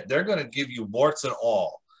legit, they're going to give you warts and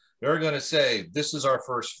all. They're going to say, this is our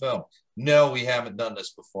first film. No, we haven't done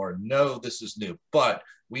this before. No, this is new, but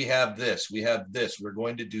we have this, we're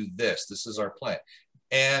going to do this. This is our plan.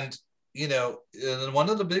 And, and one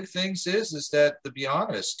of the big things is that, to be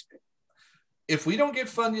honest, if we don't get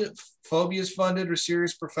Phobias funded or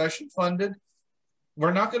Serious Profession funded,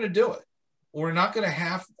 we're not going to do it. We're not going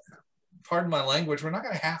to pardon my language, we're not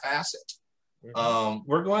going to half-ass it.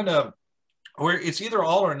 It's either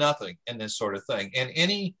all or nothing in this sort of thing. And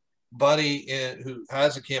anybody who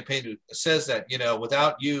has a campaign who says that,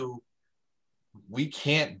 without you, we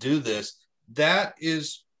can't do this, that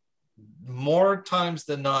is more times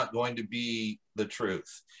than not going to be the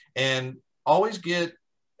truth. And always get,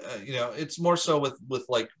 it's more so with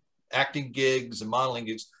like acting gigs and modeling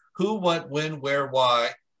gigs, who, what, when, where,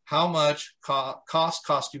 why, how much cost,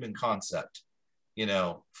 costume, and concept.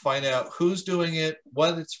 Find out who's doing it,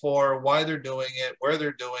 what it's for, why they're doing it, where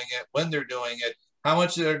they're doing it, when they're doing it, how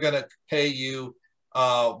much they're going to pay you,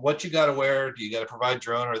 what you got to wear, do you got to provide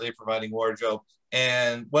drone, or are they providing wardrobe,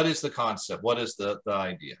 and what is the concept, what is the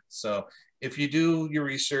idea. So if you do your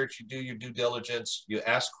research, you do your due diligence, you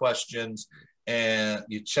ask questions, and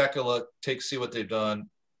you check a look, see what they've done,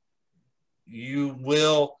 you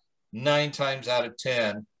will 9 times out of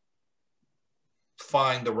 10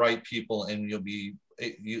 find the right people, and you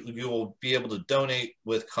will be able to donate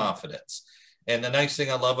with confidence. And the nice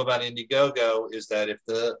thing I love about Indiegogo is that if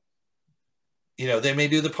they may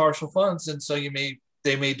do the partial funds, and so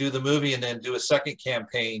they may do the movie and then do a second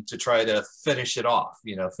campaign to try to finish it off,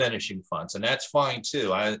 finishing funds, and that's fine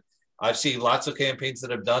too. I've seen lots of campaigns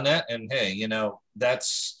that have done that, and hey,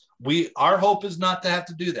 our hope is not to have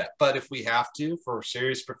to do that, but if we have to for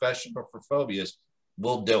Serious Profession or for Phobias,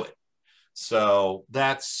 we'll do it. So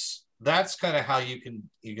that's kind of how you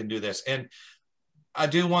can do this. And I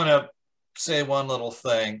do want to say one little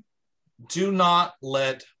thing. Do not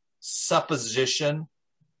let supposition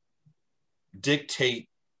dictate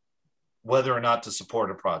whether or not to support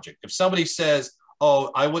a project. If somebody says,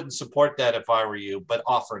 oh, I wouldn't support that if I were you, but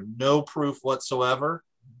offer no proof whatsoever,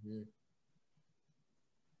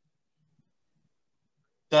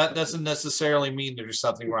 that doesn't necessarily mean there's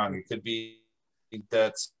something wrong. It could be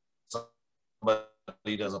that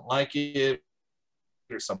somebody doesn't like it,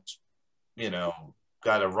 or some,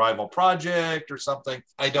 got a rival project or something.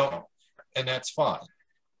 I don't know, and that's fine.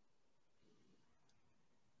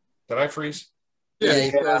 Did I freeze? Yeah,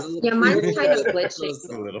 mine's kind of glitchy.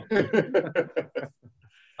 A little.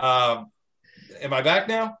 Am I back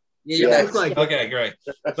now? Yeah. Okay, great.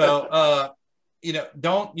 So,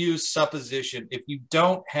 don't use supposition. If you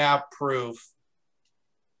don't have proof,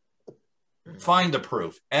 find the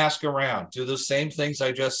proof. Ask around. Do the same things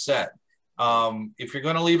I just said. If you're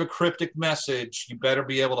going to leave a cryptic message, you better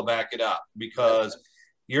be able to back it up, because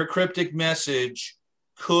your cryptic message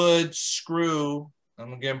could screw,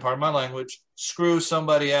 and again, pardon my language, screw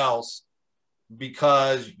somebody else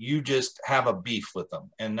because you just have a beef with them,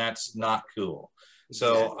 and that's not cool.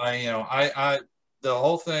 So I the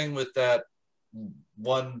whole thing with that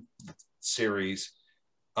one series,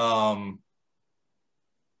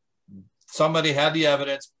 somebody had the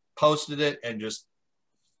evidence, posted it, and just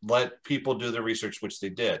let people do the research, which they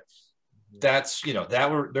did. That's,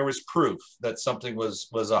 there was proof that something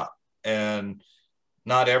was up, and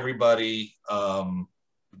not everybody, so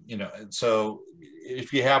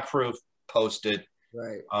if you have proof, post it.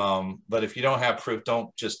 Right. But if you don't have proof,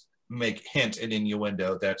 don't just make hint and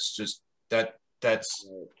innuendo. That's just that's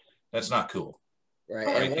not cool. Right.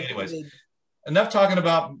 Right. Anyways, enough talking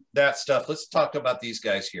about that stuff. Let's talk about these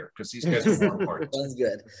guys here, because these guys are more important. Sounds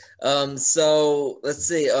good. So let's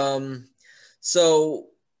see. So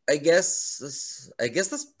I guess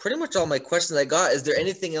that's pretty much all my questions I got. Is there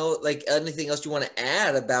anything else, you want to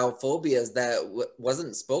add about phobias that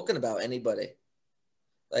wasn't spoken about? Anybody?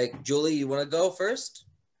 Like Julie, you want to go first?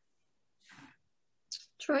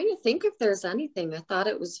 Trying to think if there's anything. I thought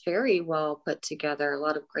it was very well put together. A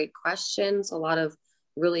lot of great questions, a lot of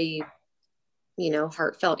really,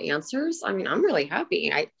 heartfelt answers. I mean, I'm really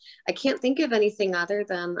happy. I can't think of anything other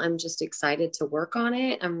than I'm just excited to work on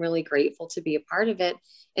it. I'm really grateful to be a part of it.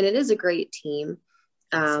 And it is a great team.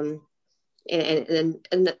 And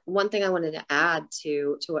the one thing I wanted to add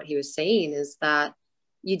to what he was saying is that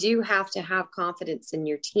you do have to have confidence in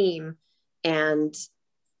your team and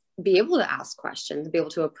be able to ask questions, be able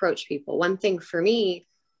to approach people. One thing for me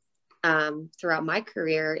throughout my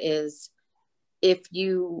career is it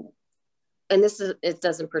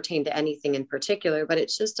doesn't pertain to anything in particular, but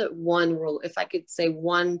it's just one rule. If I could say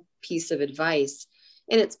one piece of advice,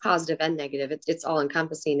 and it's positive and negative, it's all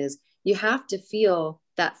encompassing, is you have to feel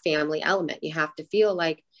that family element. You have to feel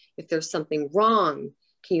like if there's something wrong,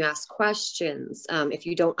 can you ask questions? If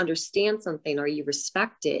you don't understand something, are you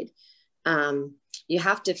respected? You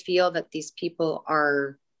have to feel that these people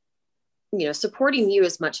are, supporting you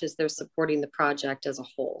as much as they're supporting the project as a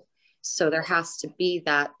whole. So there has to be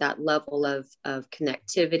that level of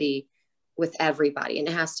connectivity with everybody, and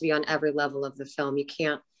it has to be on every level of the film. You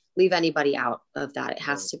can't leave anybody out of that. It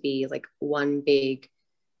has to be like one big,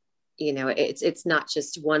 it's not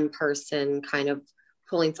just one person kind of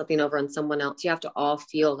pulling something over on someone else. You have to all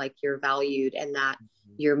feel like you're valued and that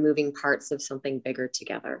you're moving parts of something bigger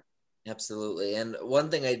together. Absolutely. And one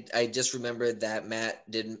thing I just remembered that Matt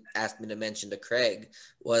didn't ask me to mention to Craig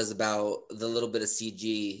was about the little bit of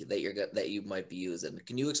CG that you might be using.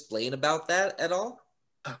 Can you explain about that at all?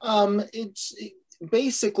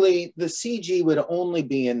 Basically, the CG would only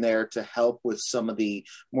be in there to help with some of the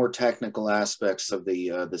more technical aspects of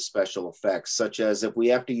the special effects, such as if we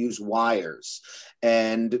have to use wires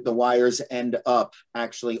and the wires end up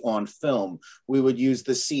actually on film, we would use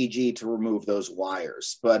the CG to remove those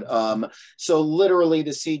wires. But so literally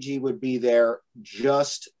the CG would be there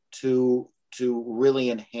just to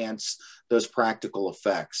really enhance those practical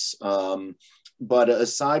effects. But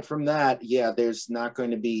aside from that, yeah, there's not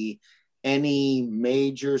going to be any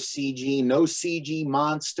major CG, no CG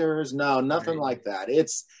monsters, no, nothing like that.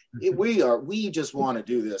 We just want to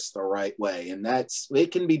do this the right way, and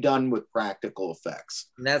it can be done with practical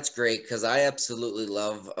effects. And that's great, because I absolutely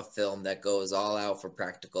love a film that goes all out for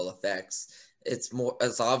practical effects. It's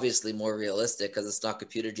obviously more realistic because it's not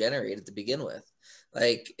computer generated to begin with.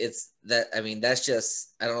 Like that's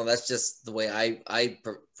just, I don't know, that's just the way I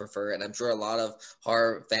prefer it. And I'm sure a lot of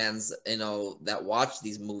horror fans, that watch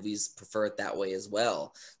these movies prefer it that way as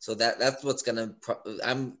well. So that's what's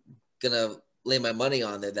I'm gonna lay my money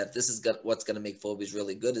on there, that this is what's gonna make Phobias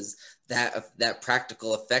really good, is that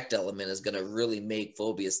practical effect element is gonna really make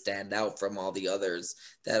Phobias stand out from all the others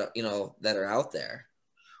that are out there.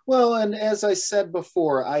 Well, and as I said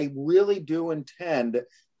before, I really do intend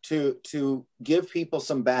to give people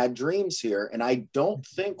some bad dreams here, and I don't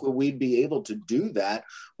think we'd be able to do that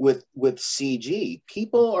with CG.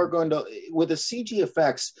 People are going to, with the CG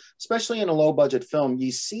effects, especially in a low budget film,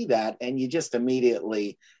 you see that and you just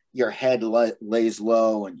immediately, your head lays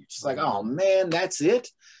low and you're just like, oh man, that's it.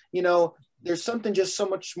 There's something just so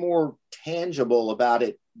much more tangible about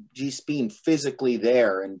it just being physically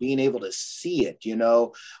there and being able to see it,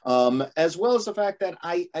 as well as the fact that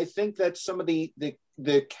I think that some of the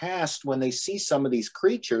cast, when they see some of these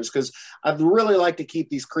creatures, because I'd really like to keep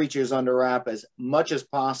these creatures under wrap as much as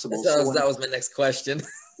possible. That was my next question.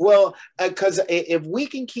 Well, because if we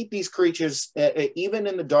can keep these creatures even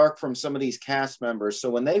in the dark from some of these cast members, so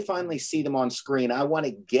when they finally see them on screen, I want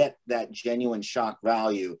to get that genuine shock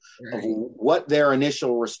value of what their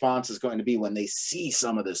initial response is going to be when they see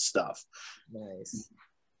some of this stuff. Nice.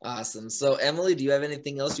 Awesome. So Emily, do you have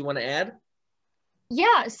anything else you want to add?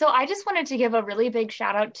 Yeah, so I just wanted to give a really big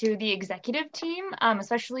shout out to the executive team,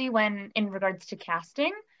 especially in regards to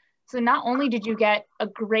casting. So not only did you get a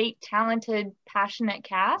great, talented, passionate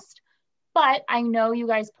cast, but I know you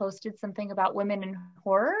guys posted something about women in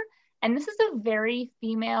horror, and this is a very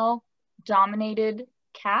female-dominated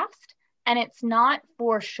cast, and it's not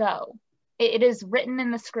for show. It is written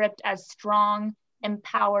in the script as strong,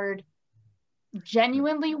 empowered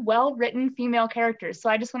genuinely well-written female characters. So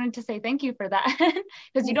I just wanted to say thank you for that,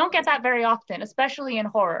 because you don't get that very often, especially in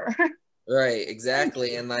horror. Right,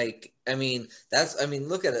 exactly. And like, I mean,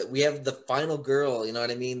 look at it. We have the final girl, you know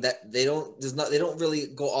what I mean? That they don't really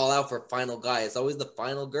go all out for final guy. It's always the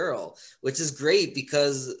final girl, which is great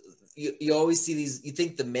because you always see these, you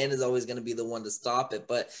think the man is always going to be the one to stop it,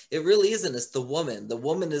 but it really isn't. It's the woman. The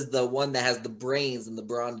woman is the one that has the brains and the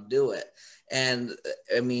brawn to do it. And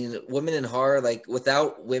I mean, women in horror, like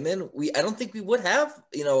without women, I don't think we would have,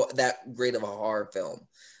 that great of a horror film.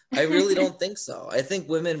 I really don't think so. I think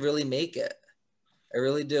women really make it. I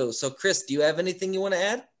really do. So Chris, do you have anything you want to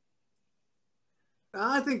add?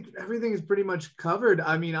 I think everything is pretty much covered.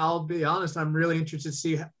 I mean, I'll be honest, I'm really interested to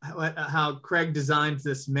see how Craig designs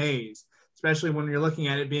this maze, especially when you're looking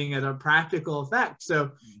at it being as a practical effect.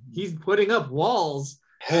 So he's putting up walls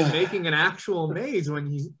and making an actual maze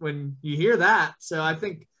when you hear that. So I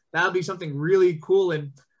think that'll be something really cool.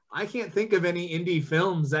 And I can't think of any indie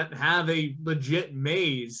films that have a legit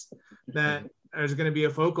maze that is going to be a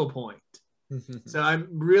focal point. So I'm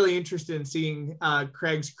really interested in seeing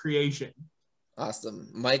Craig's creation. Awesome.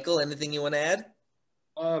 Michael, anything you want to add?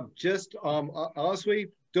 Honestly,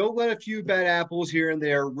 don't let a few bad apples here and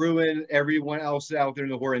there ruin everyone else out there in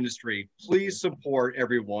the horror industry. Please support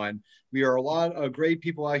everyone. We are a lot of great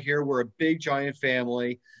people out here. We're a big, giant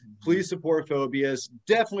family. Please support Phobias.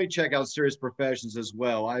 Definitely check out Serious Professions as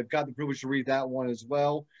well. I've got the privilege to read that one as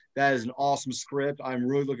well. That is an awesome script. I'm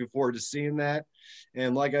really looking forward to seeing that.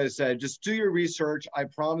 And like I said, just do your research. I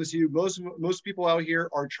promise you, most people out here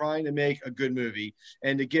are trying to make a good movie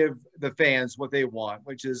and to give the fans what they want,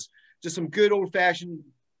 which is just some good old-fashioned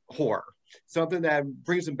horror, something that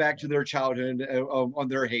brings them back to their childhood on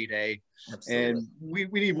their heyday. Absolutely. And we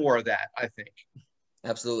need more of that, I think.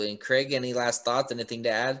 Absolutely. And Craig, any last thoughts? Anything to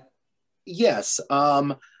add? Yes.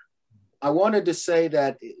 I wanted to say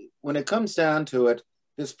that when it comes down to it,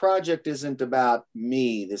 this project isn't about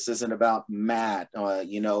me. This isn't about Matt.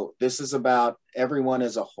 This is about everyone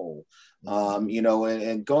as a whole.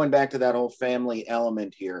 And going back to that whole family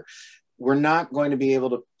element here, we're not going to be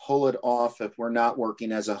able to pull it off if we're not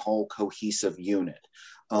working as a whole cohesive unit.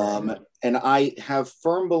 And I have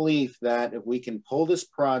firm belief that if we can pull this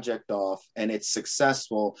project off and it's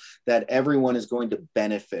successful, that everyone is going to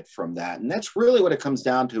benefit from that. And that's really what it comes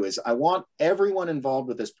down to, is I want everyone involved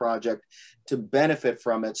with this project to benefit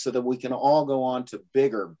from it so that we can all go on to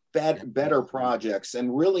bigger, better projects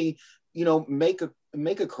and really, make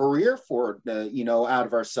a career for it, out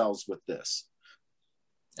of ourselves with this.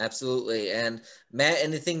 Absolutely. And Matt,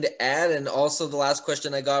 anything to add? And also the last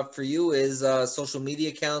question I got for you is social media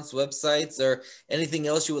accounts, websites, or anything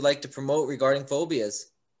else you would like to promote regarding Phobias?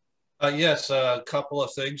 Yes, a couple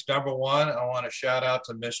of things. Number one, I want to shout out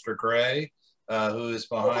to Mr. Gray, who is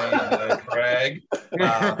behind Craig.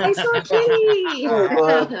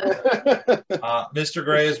 Mr.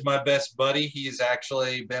 Gray is my best buddy. He's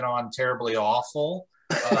actually been on Terribly Awful.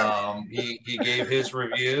 He gave his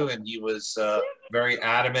review and he was very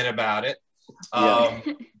adamant about it. I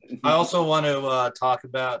also want to talk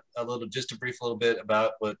about just a brief little bit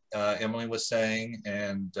about what Emily was saying.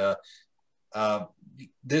 And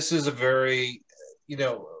this is a very,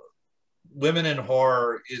 women in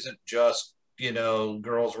horror isn't just,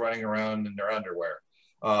 girls running around in their underwear,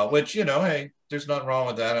 which, hey, there's nothing wrong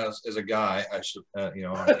with that as a guy. I should,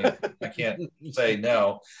 I can't say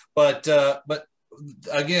no, but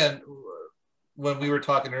again, when we were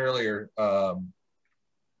talking earlier, the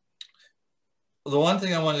one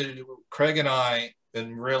thing I wanted to do, Craig and I,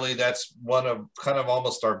 and really that's one of kind of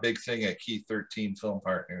almost our big thing at Key 13 Film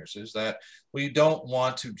Partners, is that we don't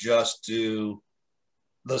want to just do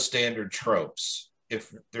the standard tropes.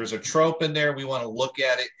 If there's a trope in there, we want to look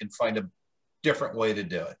at it and find a different way to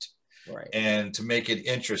do it. Right. And to make it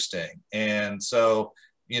interesting. And so,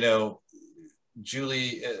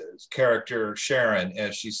 Julie's character, Sharon,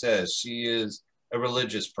 as she says, she is a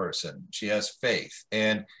religious person. She has faith,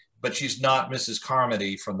 but she's not Mrs.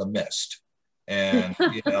 Carmody from The Mist, and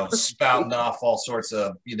spouting off all sorts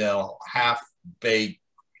of half-baked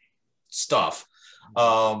stuff.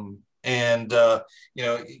 And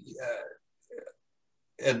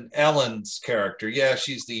Ellen's character, yeah,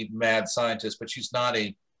 she's the mad scientist, but she's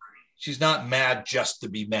not mad just to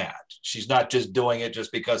be mad. She's not just doing it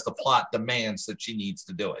just because the plot demands that she needs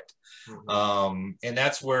to do it. Mm-hmm. And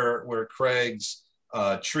that's where Craig's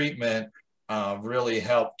treatment really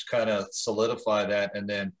helped kind of solidify that. And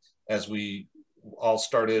then as we all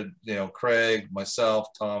started, Craig, myself,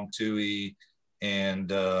 Tom Toohey,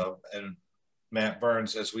 and Matt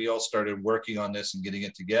Burns, as we all started working on this and getting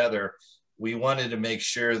it together, we wanted to make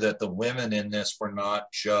sure that the women in this were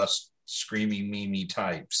not just screaming Mimi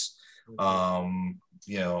types.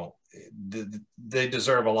 You know, they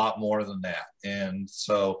deserve a lot more than that. And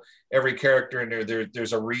so every character in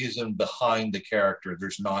there's a reason behind the character.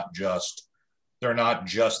 They're not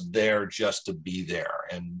just there just to be there.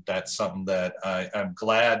 And that's something that I'm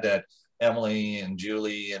glad that Emily and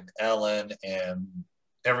Julie and Ellen and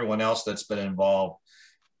everyone else that's been involved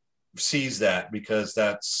sees that, because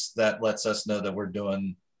that lets us know that we're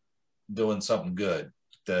doing something good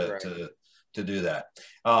to do that.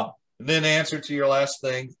 Then answer to your last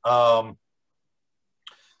thing. I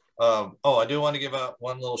do want to give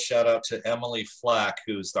one little shout out to Emily Flack,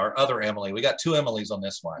 who's our other Emily. We got two Emilys on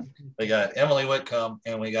this one. We got Emily Whitcomb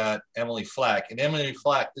and we got Emily Flack. And Emily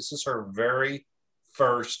Flack, this is her very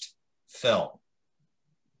first film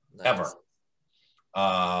ever.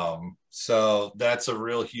 So that's a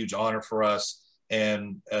real huge honor for us,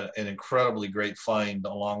 and an incredibly great find,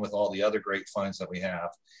 along with all the other great finds that we have.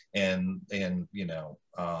 And you know,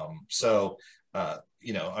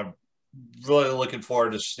 you know, I'm really looking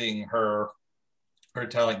forward to seeing her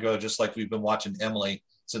talent grow, just like we've been watching Emily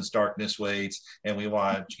since Darkness Waits, and we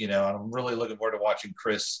watch, you know, I'm really looking forward to watching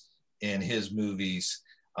Chris in his movies.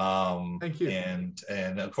 Thank you.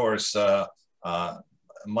 And of course,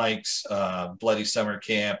 Mike's Bloody Summer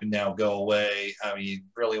Camp and Now Go Away. I mean,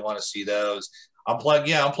 really want to see those. I'm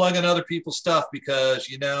plugging other people's stuff, because,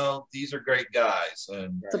 you know, these are great guys,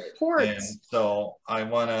 and support. And so I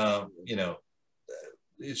want to, you know,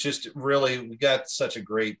 it's just really, we got such a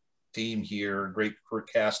great team here, great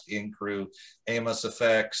cast and crew, Amos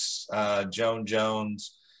Effects, Joan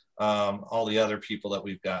Jones, all the other people that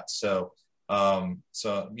we've got. So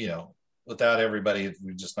you know, without everybody,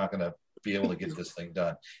 we're just not going to be able to get this thing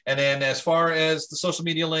done. And then as far as the social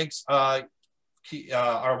media links, our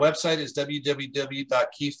website is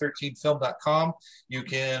www.key13film.com. You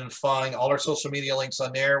can find all our social media links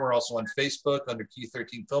on there. We're also on Facebook under Key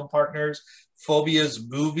 13 Film Partners. Phobia's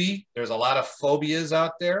Movie. There's a lot of phobias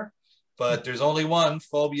out there, but there's only one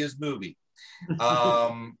Phobia's Movie.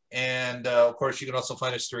 And of course, you can also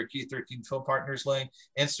find us through a Key 13 Film Partners link.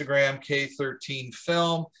 Instagram, K13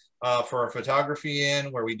 Film. For our photography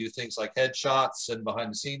where we do things like headshots and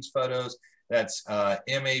behind the scenes photos. That's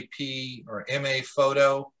MAP or MA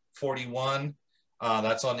Photo 41.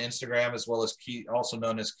 That's on Instagram, as well as also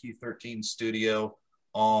known as Key 13 Studio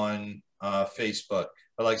on Facebook.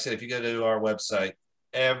 But like I said, if you go to our website,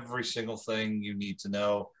 every single thing you need to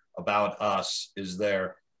know about us is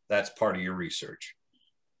there. That's part of your research.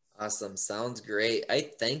 Awesome. Sounds great. I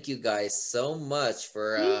thank you guys so much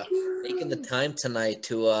for taking the time tonight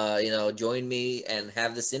to you know, join me and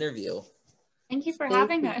have this interview. Thank you for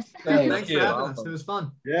having us. Thanks for having us. It was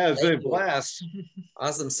fun. Yeah, it's been a blast.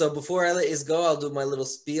 Awesome. So before I let you go, I'll do my little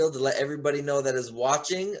spiel to let everybody know that is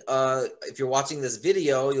watching. If you're watching this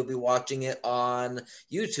video, you'll be watching it on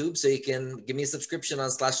YouTube, so you can give me a subscription on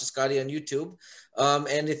Slasher Scotty on YouTube.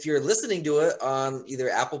 And if you're listening to it on either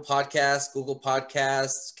Apple Podcasts, Google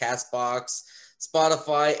Podcasts, Castbox,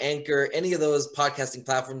 Spotify, Anchor, any of those podcasting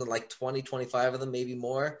platforms, like 20, 25 of them, maybe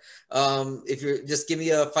more. If you're just give me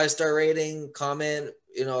a 5-star rating, comment,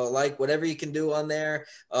 you know, like whatever you can do on there.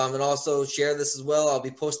 And also share this as well. I'll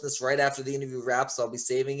be posting this right after the interview wraps. So I'll be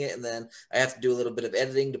saving it, and then I have to do a little bit of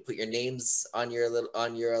editing to put your names on your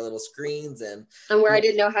little screens and where I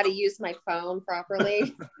didn't know how to use my phone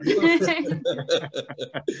properly.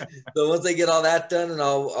 So once I get all that done, and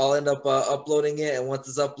I'll end up uploading it, and once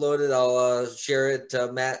it's uploaded, I'll share it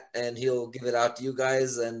to Matt, and he'll give it out to you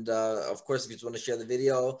guys. And of course, if you just want to share the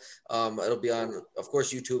video, it'll be on, of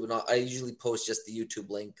course, YouTube, and I usually post just the YouTube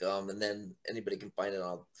link, and then anybody can find it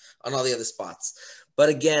on all the other spots. But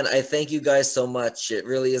again, I thank you guys so much. It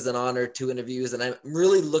really is an honor, 2 interviews, and I'm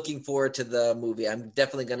really looking forward to the movie. I'm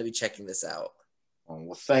definitely going to be checking this out.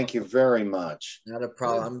 Well, thank you very much. Not a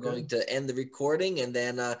problem. I'm going to end the recording, and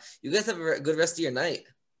then you guys have a good rest of your night.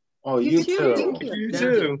 Oh, you too. Thank you. You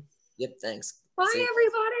too. Yep, thanks. Bye, See you.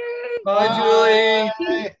 everybody. Bye,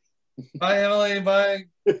 Julie. Bye, Emily. Bye.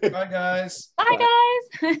 Bye, guys. Bye,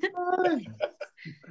 guys. Bye.